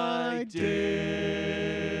my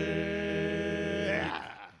dick.